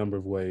think in a number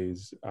of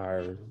ways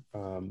our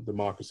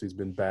democracy has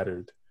been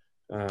battered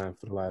for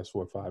the last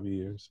 4 or 5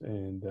 years,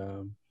 and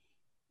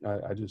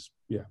I just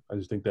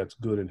think that's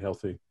good and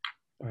healthy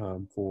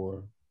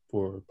for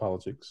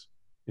politics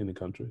in the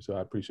country. So I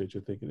appreciate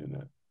your thinking in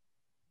that.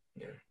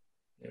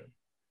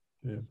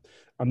 Yeah.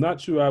 I'm not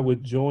sure I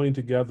would join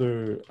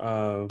together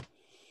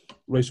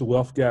racial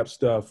wealth gap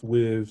stuff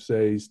with,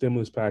 say,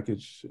 stimulus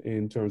package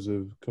in terms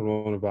of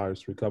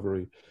coronavirus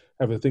recovery.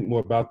 I have to think more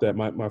about that.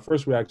 My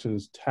first reaction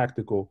is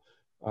tactical.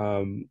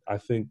 I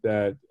think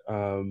that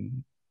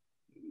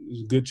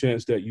there's a good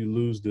chance that you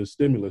lose the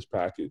stimulus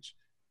package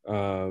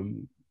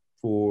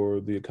for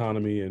the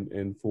economy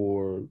and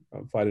for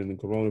fighting the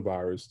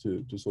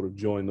coronavirus to sort of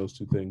join those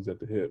two things at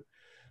the hip.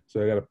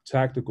 So I got a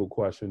tactical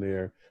question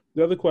there.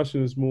 The other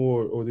question is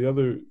more, or the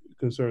other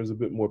concern is a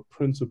bit more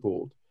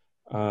principled.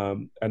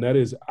 And that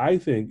is, I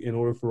think in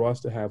order for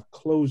us to have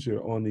closure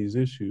on these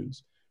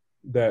issues,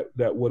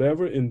 that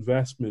whatever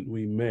investment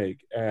we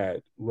make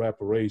at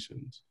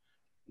reparations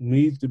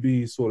needs to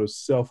be sort of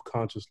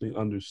self-consciously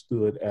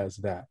understood as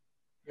that.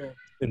 Yeah.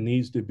 It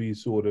needs to be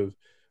sort of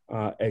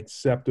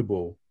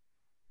acceptable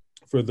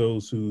for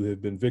those who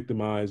have been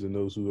victimized and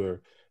those who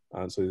are,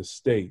 so the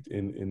state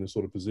in the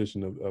sort of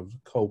position of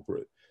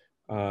culprit.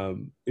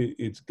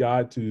 It's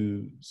got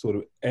to sort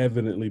of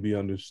evidently be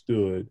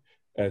understood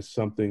as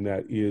something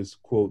that is,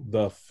 quote,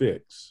 the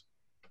fix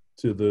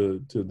to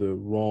the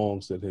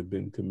wrongs that have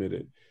been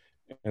committed.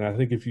 And I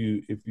think if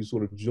you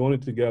sort of join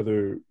it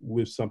together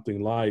with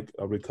something like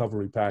a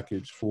recovery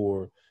package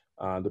for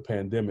the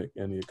pandemic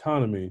and the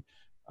economy,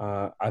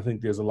 I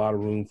think there's a lot of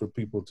room for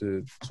people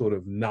to sort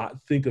of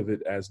not think of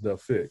it as the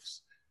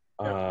fix,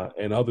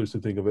 and others to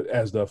think of it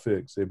as the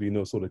fix. There'd be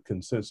no sort of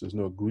consensus,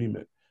 no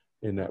agreement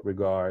in that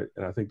regard.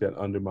 And I think that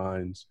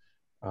undermines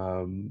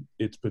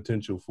its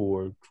potential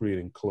for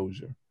creating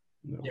closure.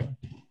 You know?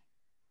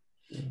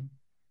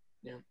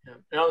 Yeah.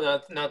 No,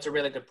 that's a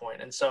really good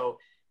point. And so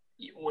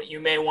what you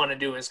may want to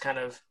do is kind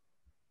of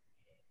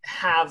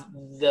have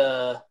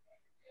the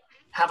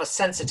have a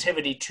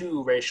sensitivity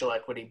to racial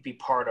equity be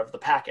part of the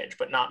package,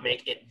 but not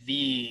make it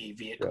the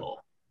vehicle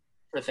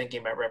for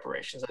thinking about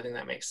reparations. I think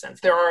that makes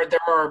sense. There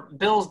are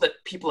bills that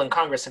people in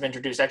Congress have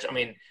introduced. Actually, I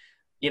mean,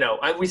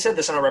 we said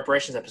this on our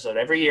reparations episode.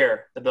 Every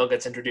year, the bill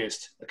gets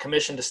introduced, the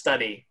commission to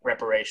study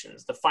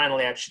reparations, to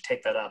finally actually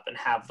take that up and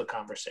have the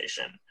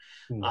conversation.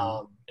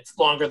 Mm-hmm. It's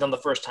longer than the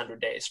first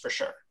 100 days, for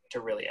sure, to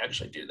really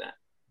actually do that.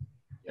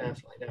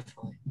 Definitely.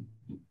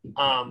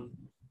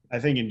 I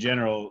think in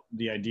general,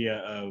 the idea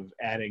of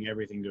adding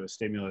everything to a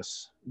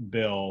stimulus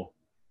bill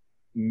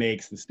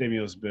makes the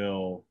stimulus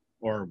bill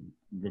or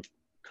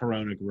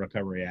Corona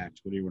Recovery Act,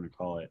 what do you want to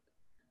call it,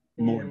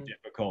 more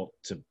difficult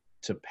to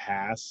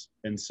pass.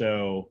 And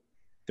so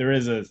there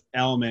is an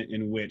element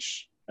in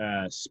which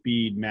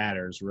speed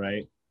matters,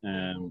 right?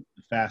 The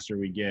faster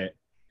we get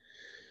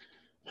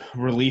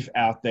relief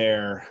out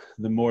there,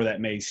 the more that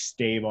may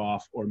stave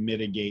off or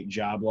mitigate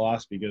job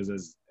loss, because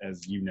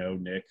as you know,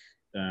 Nick,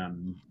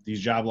 these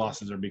job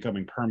losses are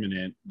becoming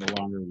permanent the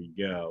longer we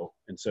go.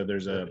 And so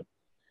there's a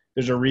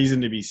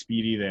reason to be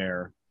speedy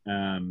there.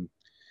 And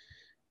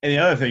the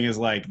other thing is,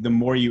 like, the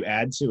more you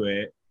add to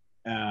it,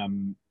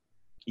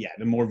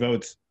 the more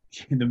votes,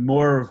 the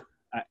more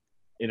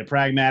in a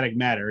pragmatic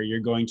matter, you're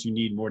going to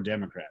need more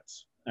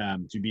Democrats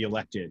to be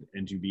elected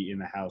and to be in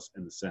the House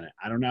and the Senate.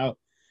 I don't know.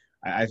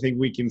 I think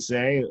we can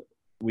say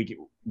we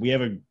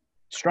have a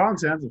strong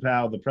sense of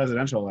how the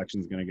presidential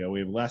election is going to go. We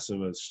have less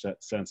of a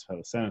sense of how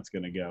the Senate's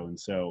going to go. And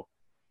so,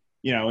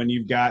 and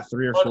you've got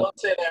 3 or 4. Don't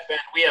say that, Ben.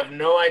 We have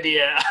no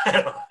idea.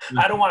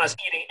 I don't want us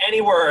eating any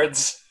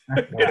words.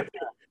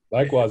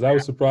 Likewise, I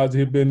was surprised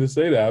he'd been to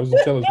say that. I was going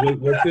to tell us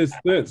what's his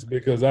sense,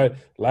 because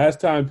last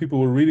time people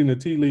were reading the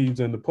tea leaves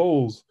and the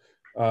polls,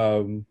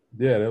 that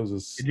was a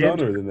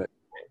stunner than that.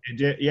 It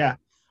did, yeah.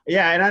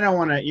 Yeah, and I don't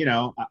want to,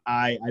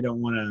 I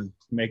don't want to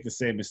make the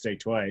same mistake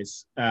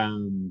twice.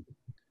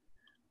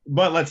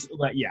 But let's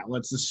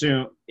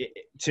assume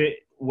to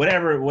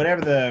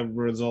whatever the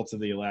results of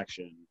the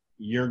election,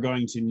 you're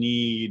going to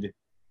need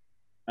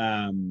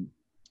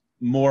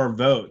more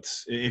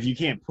votes. If you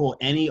can't pull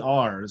any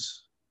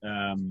R's,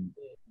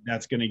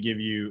 that's going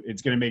to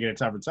it's going to make it a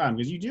tougher time,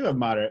 because you do have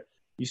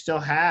you still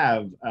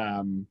have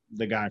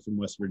the guy from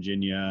West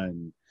Virginia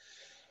and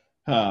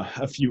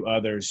a few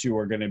others who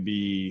are going to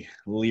be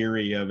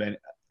leery of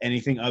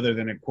anything other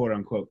than a quote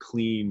unquote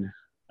clean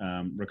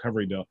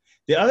recovery bill.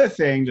 The other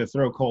thing to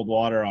throw cold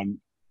water on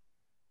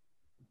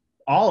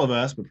all of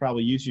us, but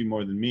probably you two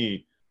more than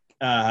me,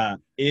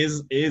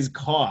 is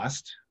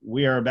cost.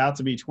 We are about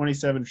to be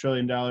 $27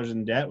 trillion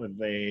in debt with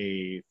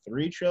a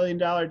 $3 trillion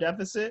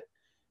deficit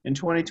in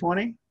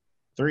 2020,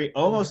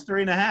 almost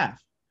 3.5.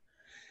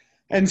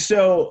 And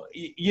so,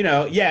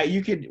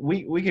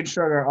 we could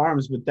shrug our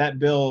arms, but that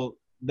bill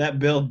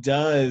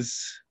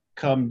does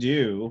come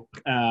due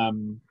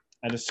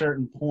at a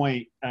certain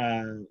point.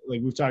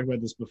 Like we've talked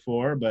about this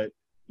before, but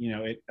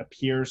it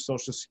appears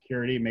Social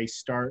Security may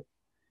start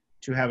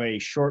to have a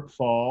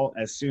shortfall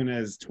as soon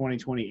as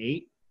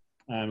 2028.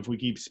 If we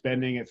keep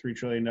spending at $3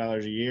 trillion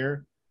a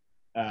year,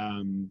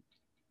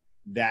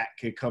 that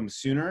could come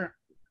sooner.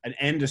 An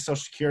end to Social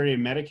Security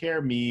and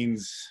Medicare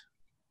means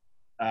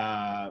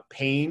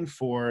pain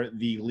for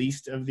the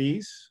least of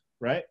these,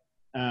 right?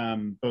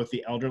 Both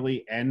the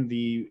elderly and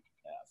the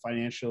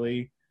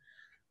financially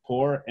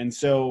poor. And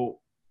so,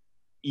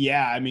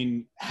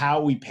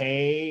 how we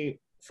pay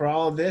for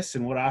all of this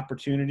and what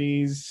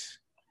opportunities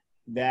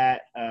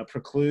that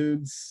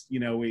precludes,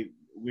 we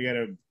got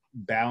to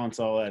balance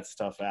all that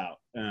stuff out.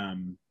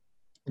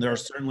 There are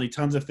certainly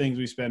tons of things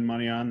we spend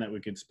money on that we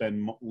could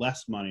spend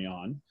less money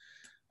on.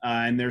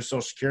 And there's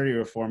Social Security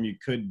reform you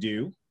could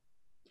do.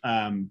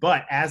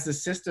 But as the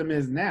system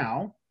is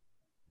now,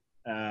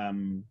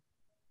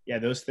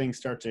 those things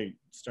start to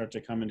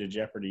come into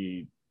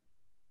jeopardy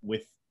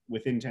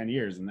within 10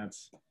 years. And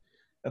that's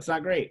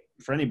not great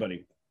for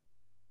anybody.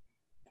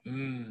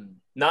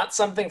 Not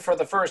something for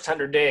the first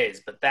 100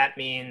 days, but that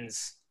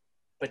means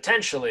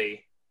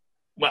potentially,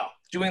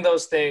 doing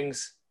those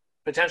things,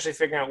 potentially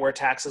figuring out where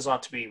taxes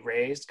ought to be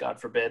raised, God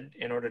forbid,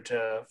 in order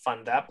to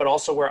fund that, but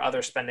also where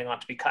other spending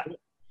ought to be cut.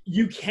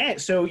 You can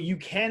cut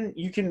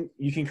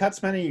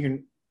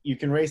spending, you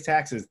can raise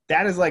taxes.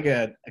 That is like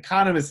a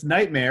economist's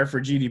nightmare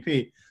for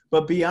GDP.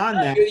 But beyond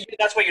that,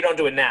 that's why you don't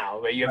do it now.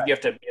 Right? You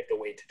have to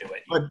wait to do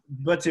it.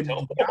 But to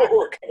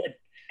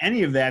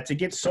any of that, to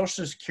get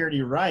Social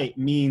Security right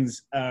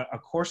means a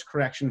course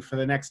correction for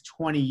the next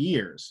 20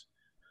 years,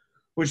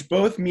 which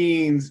both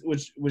means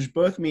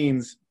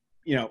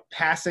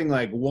passing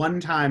like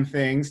one-time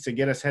things to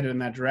get us headed in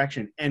that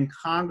direction, and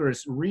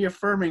Congress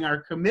reaffirming our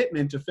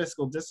commitment to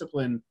fiscal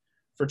discipline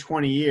for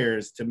 20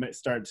 years to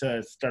start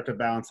to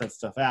balance that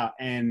stuff out.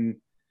 And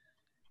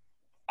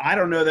I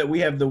don't know that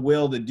we have the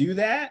will to do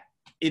that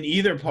in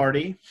either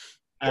party.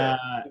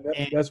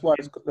 That's why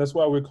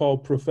we're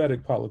called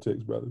prophetic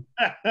politics, brother.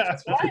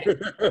 That's right.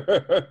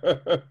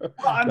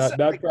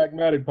 Not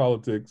pragmatic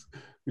politics,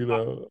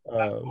 Yeah.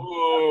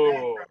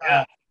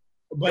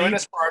 Join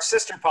us for our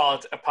sister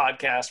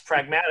podcast,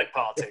 Pragmatic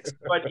Politics.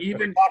 But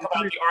even Talk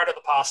about the art of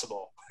the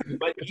possible.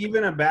 But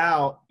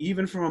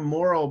even from a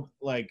moral,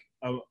 like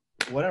a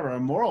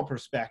moral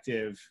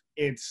perspective,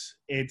 it's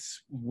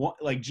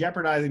like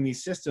jeopardizing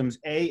these systems.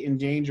 A,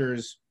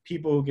 endangers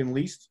people who can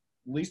least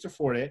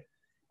afford it,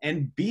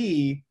 and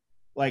B,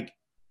 like,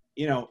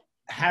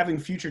 having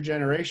future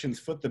generations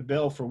foot the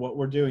bill for what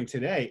we're doing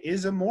today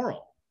is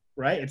immoral,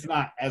 right? It's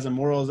not as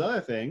immoral as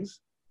other things,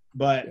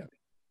 but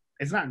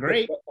it's not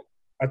great.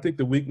 I think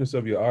the weakness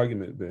of your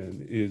argument,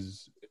 Ben,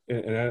 is,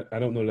 and I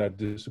don't know that I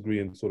disagree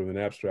in sort of an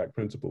abstract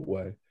principle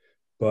way,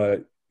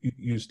 but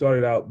you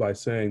started out by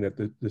saying that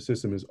the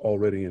system is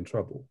already in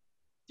trouble.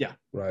 Yeah.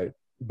 Right.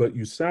 But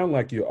you sound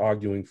like you're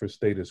arguing for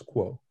status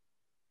quo.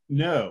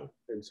 No.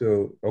 And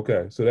so,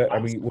 okay. So that,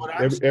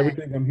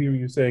 everything I'm hearing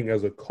you saying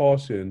as a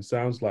caution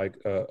sounds like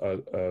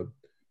an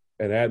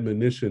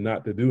admonition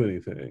not to do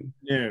anything.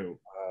 No.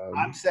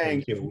 I'm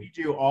saying if we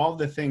do all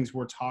the things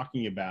we're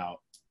talking about,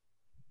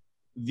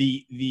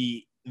 the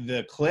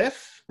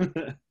cliff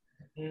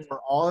for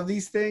all of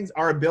these things,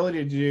 our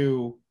ability to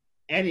do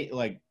any,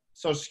 like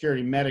Social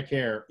Security,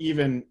 Medicare,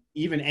 even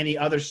any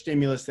other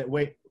stimulus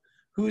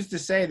who's to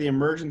say the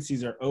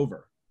emergencies are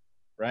over,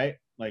 right?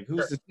 Like,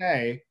 who's to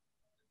say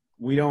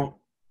we don't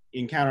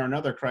encounter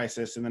another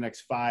crisis in the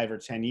next 5 or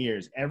 10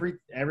 years? Every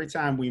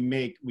time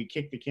we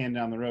kick the can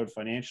down the road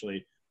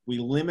financially, we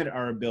limit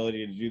our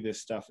ability to do this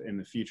stuff in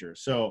the future.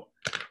 So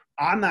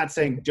I'm not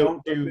saying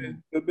don't do.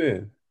 But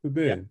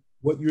Ben,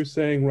 what you're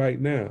saying right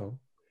now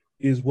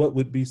is what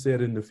would be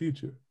said in the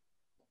future.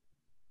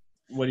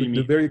 What do you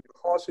mean? The very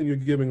caution you're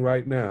giving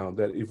right now,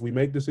 that if we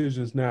make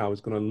decisions now,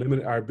 it's going to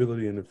limit our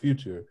ability in the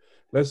future.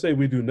 Let's say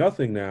we do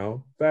nothing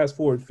now, fast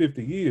forward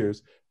 50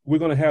 years, we're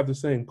going to have the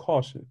same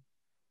caution.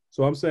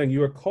 So I'm saying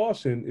your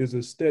caution is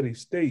a steady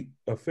state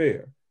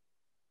affair.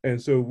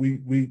 And so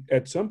we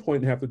at some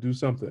point have to do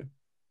something.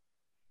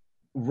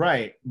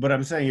 Right. But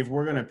I'm saying if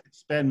we're going to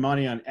spend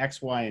money on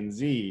X, Y, and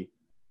Z,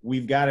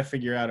 we've got to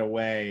figure out a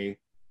way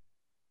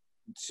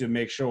to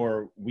make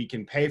sure we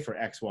can pay for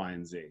X, Y,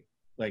 and Z.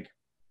 Like,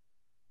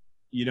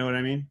 you know what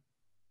I mean?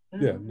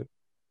 Yeah.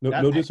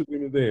 No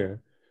disagreement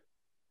there.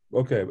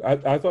 Okay.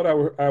 I thought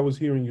I was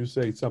hearing you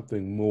say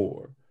something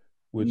more,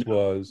 which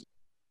was,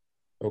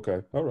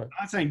 okay. All right.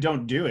 I'm not saying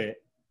don't do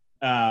it.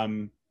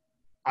 I'm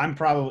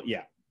probably,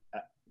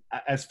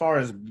 as far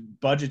as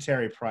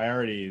budgetary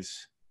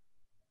priorities,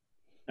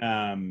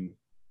 I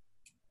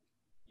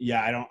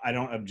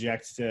don't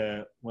object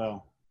to,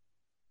 well,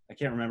 I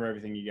can't remember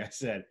everything you guys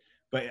said,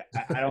 but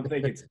I don't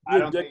think it's,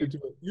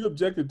 you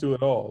objected to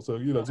it all. So,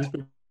 just.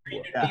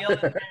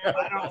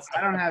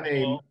 I don't have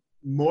a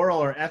moral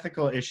or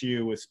ethical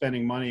issue with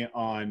spending money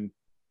on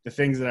the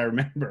things that I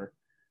remember.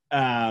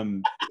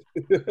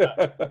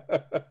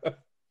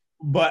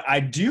 But I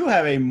do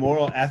have a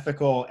moral,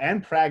 ethical,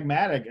 and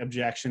pragmatic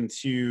objection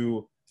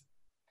to,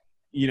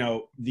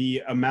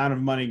 the amount of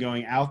money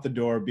going out the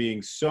door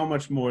being so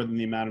much more than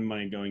the amount of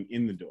money going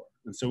in the door.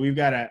 And so we've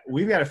got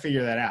to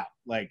figure that out.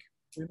 Like,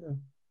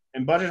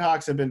 and budget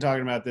hawks have been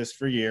talking about this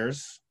for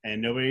years,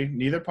 and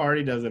neither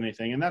party does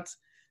anything, and that's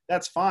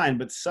fine.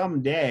 But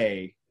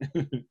someday,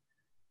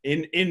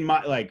 in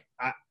my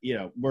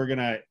we're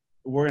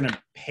gonna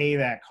pay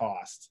that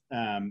cost,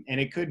 and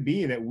it could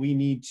be that we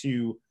need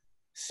to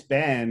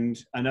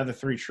spend another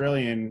 $3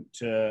 trillion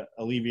to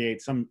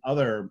alleviate some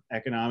other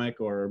economic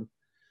or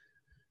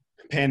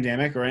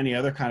pandemic or any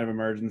other kind of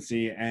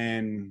emergency,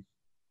 and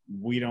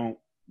we don't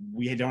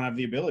have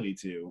the ability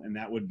to, and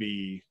that would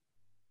be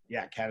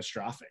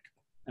catastrophic.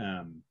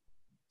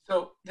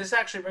 So this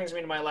actually brings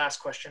me to my last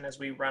question as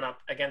we run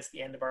up against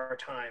the end of our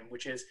time,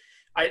 which is,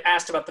 I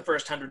asked about the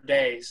first 100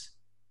 days,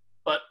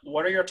 but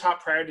what are your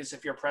top priorities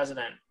if you're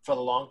president for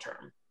the long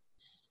term?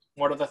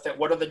 What are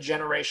the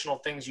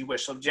generational things you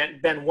wish? So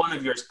Ben, one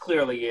of yours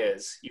clearly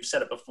is, you've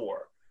said it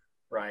before,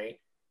 right?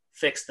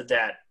 Fix the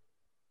debt,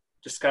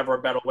 discover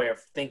a better way of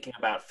thinking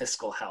about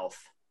fiscal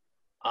health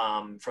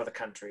for the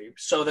country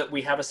so that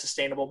we have a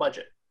sustainable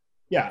budget.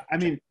 Yeah. I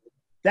mean,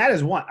 that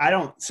is one.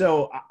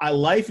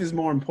 Life is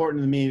more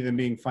important to me than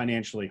being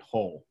financially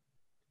whole.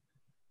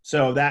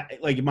 So that,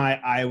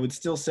 I would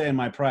still say in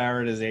my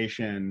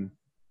prioritization,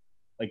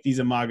 like, these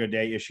Imago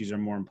Dei issues are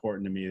more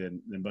important to me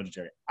than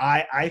budgetary.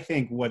 I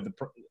think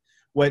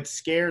what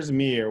scares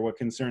me or what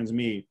concerns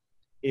me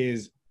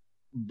is,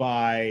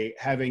 by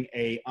having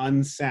a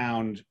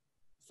unsound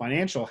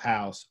financial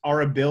house,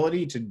 our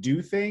ability to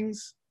do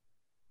things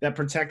that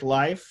protect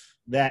life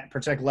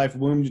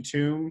womb to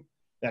tomb,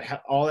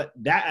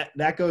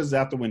 that goes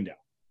out the window.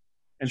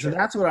 And so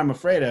that's what I'm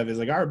afraid of, is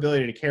like our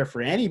ability to care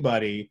for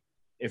anybody,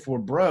 if we're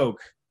broke,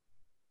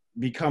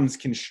 becomes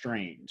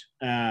constrained.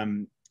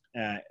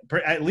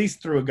 At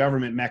least through a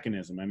government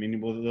mechanism. I mean,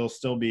 there'll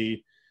still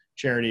be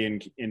charity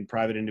in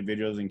private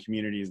individuals and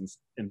communities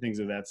and things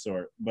of that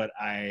sort. But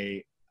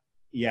the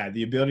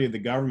ability of the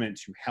government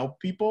to help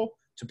people,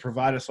 to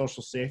provide a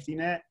social safety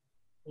net,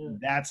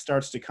 that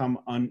starts to come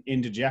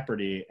into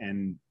jeopardy,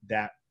 and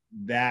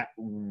that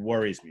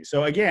worries me.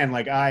 So again,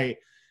 like, I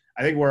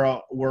I think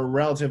we're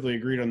relatively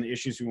agreed on the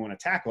issues we want to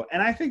tackle,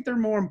 and I think they're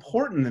more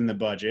important than the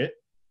budget.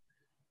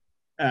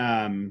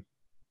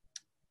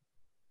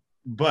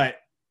 But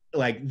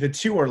like the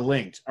two are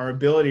linked. Our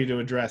ability to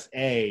address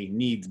A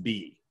needs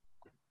B.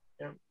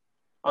 Yeah,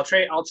 I'll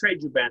trade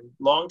you, Ben.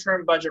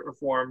 Long-term budget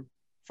reform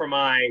for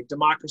my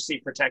democracy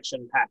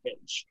protection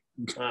package.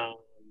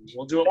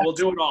 We'll do it. We'll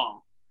do it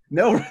all.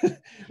 No,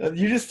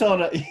 you just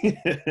told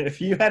if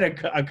you had a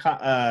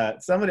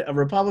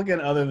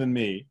Republican other than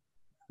me,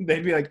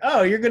 they'd be like,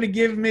 "Oh, you're going to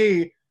give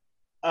me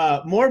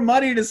more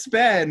money to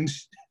spend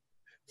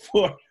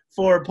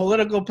for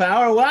political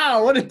power?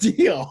 Wow, what a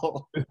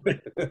deal!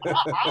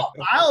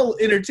 I'll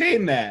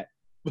entertain that."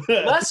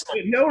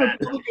 No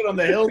Republican on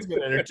the Hill is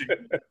going to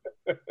entertain that.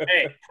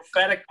 Hey,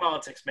 prophetic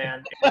politics,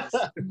 man.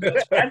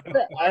 That's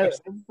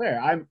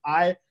fair.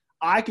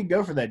 I could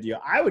go for that deal.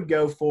 I would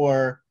go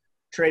for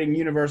trading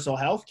universal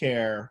health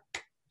care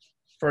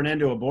for an end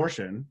to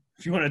abortion.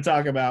 If you want to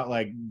talk about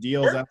like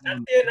deals. Sure.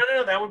 No.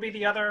 That would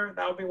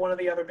be one of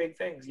the other big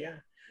things. Yeah.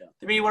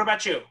 To me, what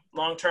about you?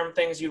 Long-term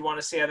things you'd want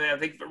to see? I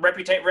think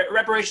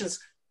reparations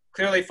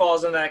clearly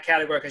falls into that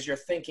category because you're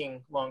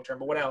thinking long-term.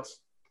 But what else?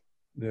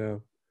 Yeah.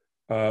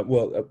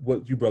 Well,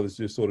 what you brothers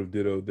just sort of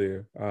ditto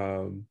there.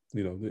 An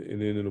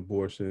end in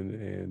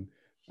abortion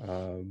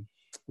and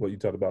what you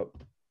talked about,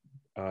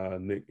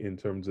 Nick, in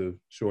terms of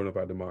shoring up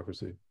our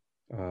democracy.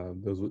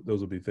 Those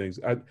will be things.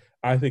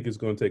 I think it's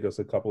going to take us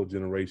a couple of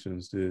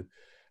generations to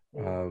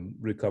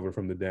recover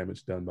from the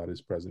damage done by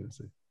this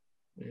presidency.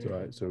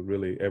 So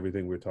really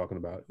everything we're talking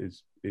about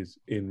is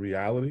in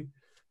reality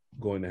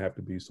going to have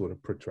to be sort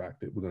of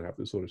protracted. We're going to have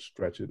to sort of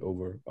stretch it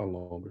over a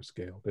longer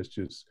scale. There's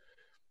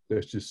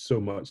just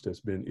so much that's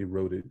been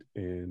eroded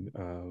and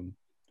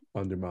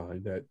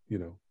undermined that,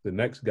 the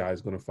next guy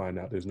is going to find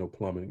out there's no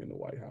plumbing in the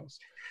White House.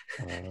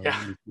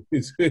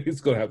 It's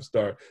going to have to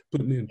start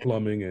putting in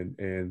plumbing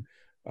and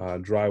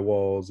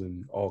drywalls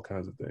and all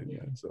kinds of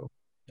things.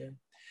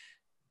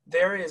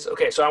 There is,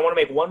 so I want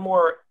to make one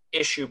more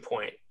issue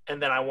point,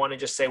 and then I want to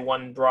just say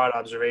one broad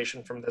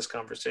observation from this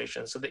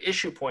conversation. So the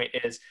issue point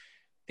is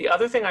the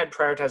other thing I'd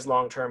prioritize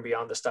long-term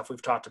beyond the stuff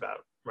we've talked about,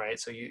 right?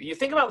 So you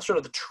think about sort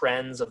of the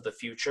trends of the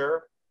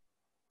future,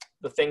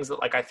 the things that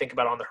I think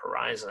about on the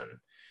horizon.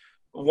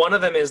 One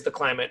of them is the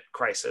climate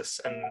crisis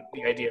and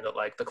the idea that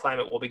the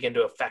climate will begin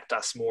to affect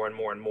us more and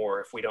more and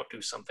more if we don't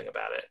do something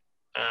about it.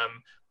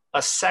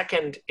 A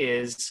second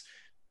is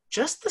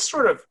just the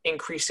sort of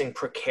increasing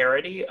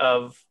precarity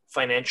of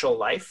financial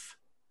life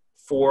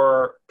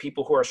for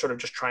people who are sort of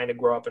just trying to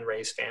grow up and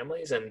raise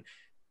families. And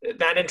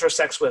that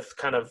intersects with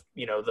kind of,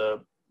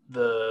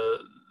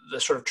 the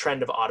sort of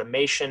trend of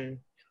automation in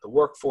the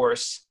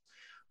workforce.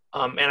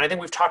 And I think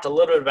we've talked a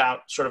little bit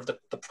about sort of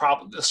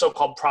the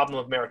so-called problem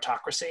of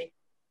meritocracy,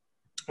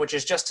 which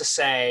is just to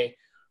say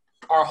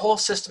our whole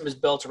system is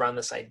built around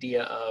this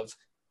idea of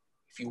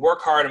if you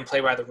work hard and play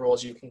by the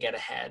rules, you can get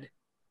ahead.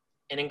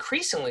 And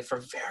increasingly,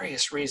 for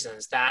various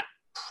reasons, that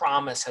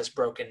promise has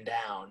broken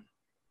down.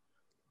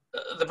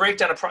 The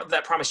breakdown of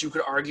that promise, you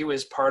could argue,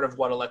 is part of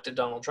what elected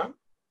Donald Trump.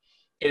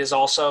 It is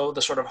also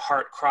the sort of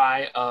heart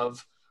cry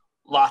of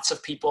lots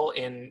of people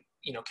in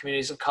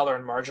communities of color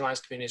and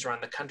marginalized communities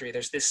around the country.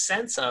 There's this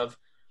sense of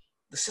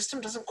the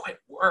system doesn't quite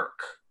work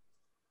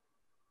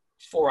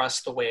for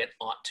us the way it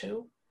ought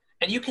to.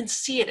 And you can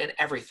see it in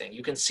everything.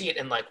 You can see it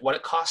in what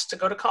it costs to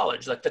go to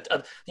college. I think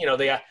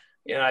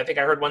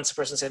I heard one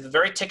person say the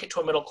very ticket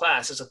to a middle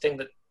class is a thing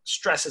that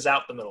stresses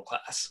out the middle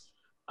class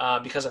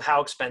because of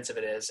how expensive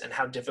it is and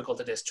how difficult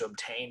it is to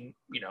obtain,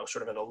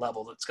 sort of at a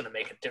level that's going to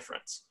make a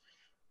difference.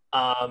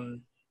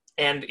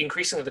 And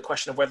increasingly the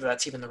question of whether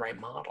that's even the right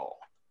model.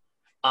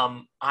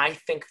 I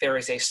think there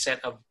is a set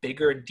of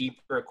bigger,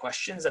 deeper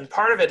questions, and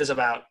part of it is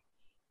about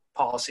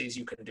policies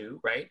you can do,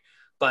 right?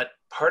 But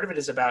part of it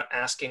is about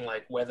asking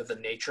whether the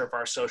nature of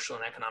our social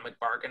and economic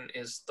bargain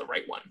is the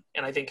right one.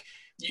 And I think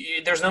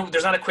there's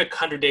not a quick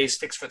 100 days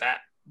fix for that,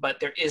 but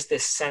there is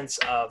this sense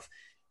of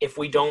if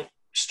we don't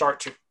start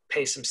to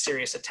pay some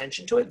serious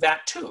attention to it,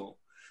 that too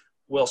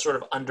will sort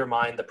of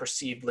undermine the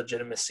perceived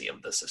legitimacy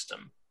of the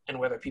system and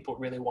whether people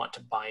really want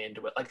to buy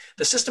into it.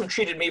 The system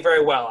treated me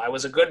very well. I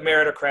was a good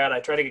meritocrat. I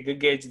tried to get good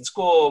grades in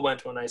school,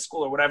 went to a nice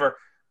school or whatever.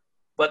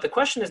 But the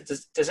question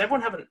is, does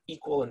everyone have an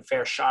equal and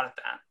fair shot at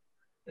that?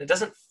 And it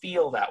doesn't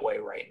feel that way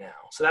right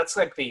now. So that's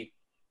the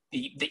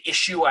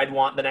issue I'd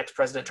want the next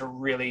president to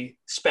really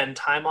spend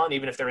time on,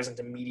 even if there isn't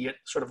immediate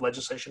sort of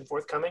legislation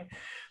forthcoming.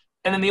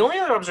 And then the only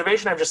other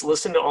observation I've just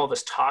listened to all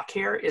this talk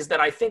here is that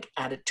I think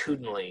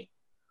attitudinally,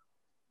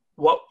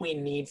 what we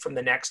need from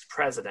the next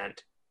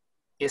president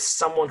is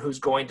someone who's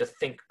going to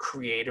think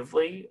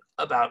creatively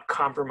about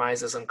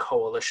compromises and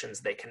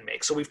coalitions they can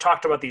make. So we've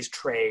talked about these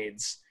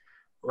trades,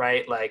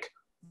 right?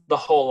 The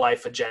whole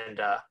life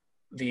agenda,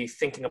 the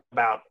thinking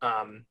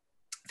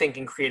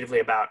creatively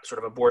about sort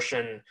of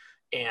abortion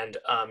and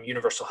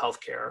universal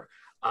health care.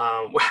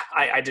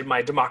 I did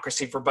my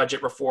democracy for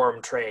budget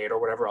reform trade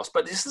or whatever else.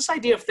 But this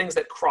idea of things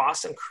that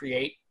cross and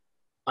create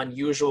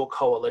unusual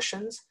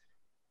coalitions,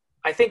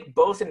 I think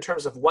both in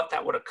terms of what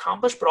that would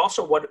accomplish, but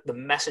also what the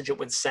message it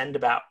would send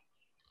about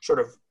sort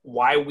of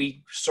why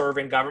we serve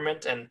in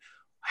government and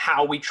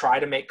how we try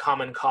to make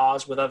common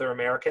cause with other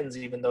Americans,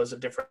 even those of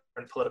different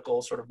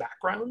political sort of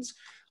backgrounds,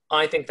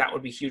 I think that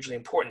would be hugely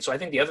important. So I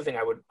think the other thing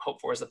I would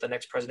hope for is that the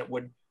next president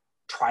would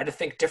try to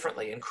think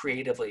differently and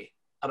creatively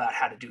about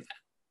how to do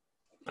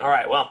that. All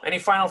right. Well, any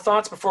final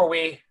thoughts before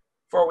we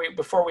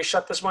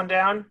shut this one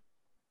down?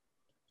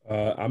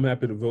 I'm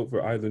happy to vote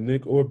for either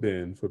Nick or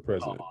Ben for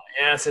president. Oh,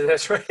 yeah, so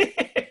that's right.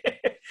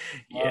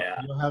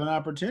 Yeah. You'll have an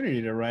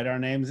opportunity to write our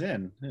names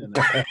in.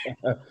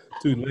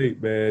 Too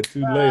late, man.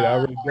 Too late. I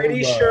already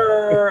pretty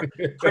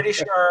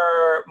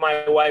sure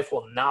my wife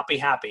will not be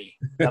happy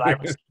that I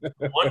received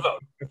one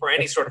vote for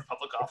any sort of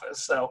public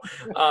office. So,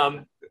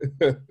 all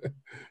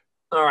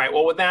right.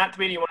 Well, with that,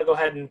 Thabiti, you want to go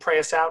ahead and pray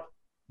us out?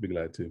 Be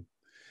glad to.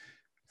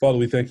 Father,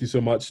 we thank you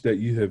so much that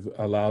you have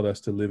allowed us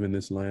to live in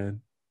this land,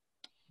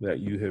 that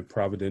you have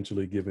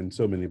providentially given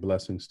so many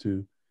blessings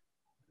to,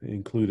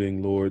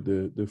 including, Lord,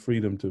 the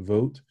freedom to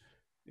vote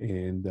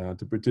and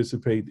to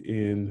participate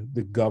in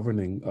the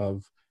governing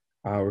of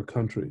our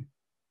country.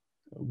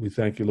 We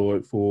thank you,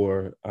 Lord,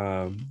 for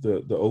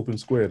the open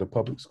square, the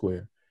public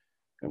square.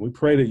 And we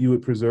pray that you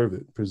would preserve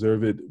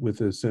it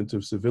with a sense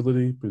of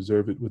civility,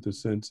 preserve it with a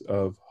sense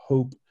of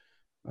hope,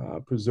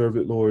 preserve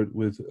it, Lord,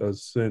 with a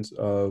sense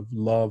of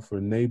love for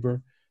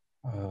neighbor,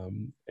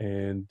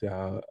 and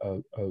a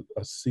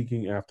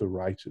seeking after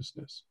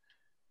righteousness.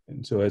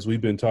 And so as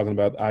we've been talking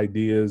about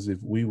ideas,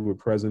 if we were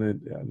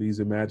president, these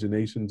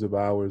imaginations of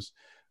ours,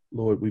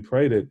 Lord, we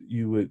pray that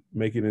you would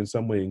make it in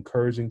some way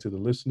encouraging to the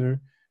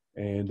listener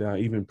and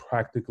even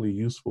practically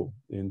useful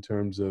in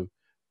terms of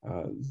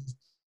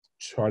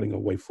charting a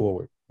way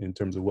forward, in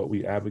terms of what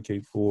we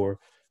advocate for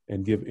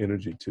and give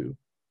energy to.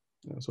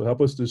 So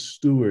help us to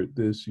steward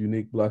this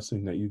unique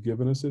blessing that you've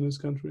given us in this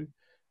country,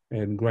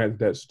 and grant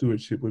that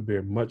stewardship would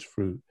bear much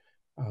fruit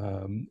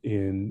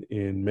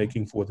in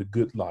making for the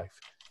good life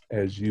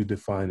as you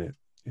define it,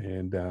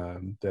 and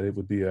that it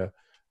would be a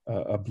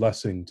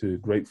blessing to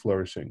great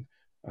flourishing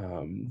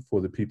for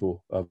the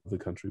people of the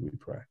country, we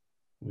pray.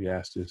 We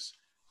ask this,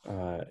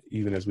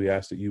 even as we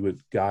ask that you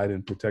would guide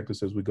and protect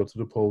us as we go to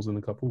the polls in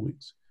a couple of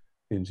weeks.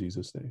 In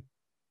Jesus' name,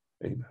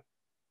 amen.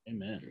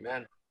 Amen.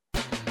 Amen.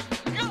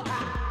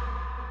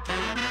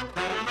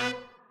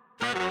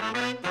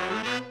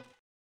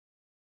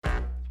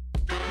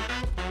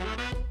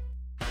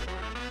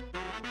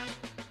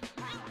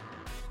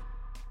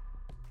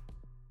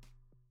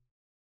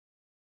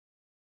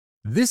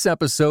 This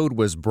episode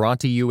was brought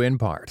to you in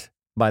part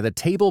by the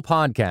Table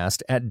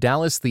Podcast at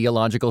Dallas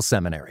Theological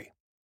Seminary.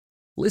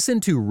 Listen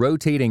to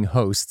rotating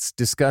hosts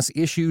discuss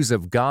issues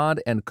of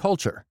God and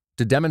culture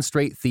to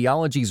demonstrate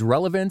theology's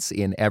relevance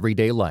in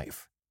everyday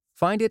life.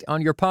 Find it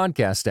on your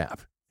podcast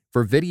app.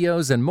 For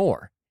videos and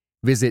more,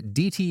 visit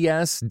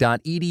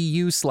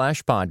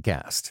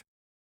dts.edu/podcast.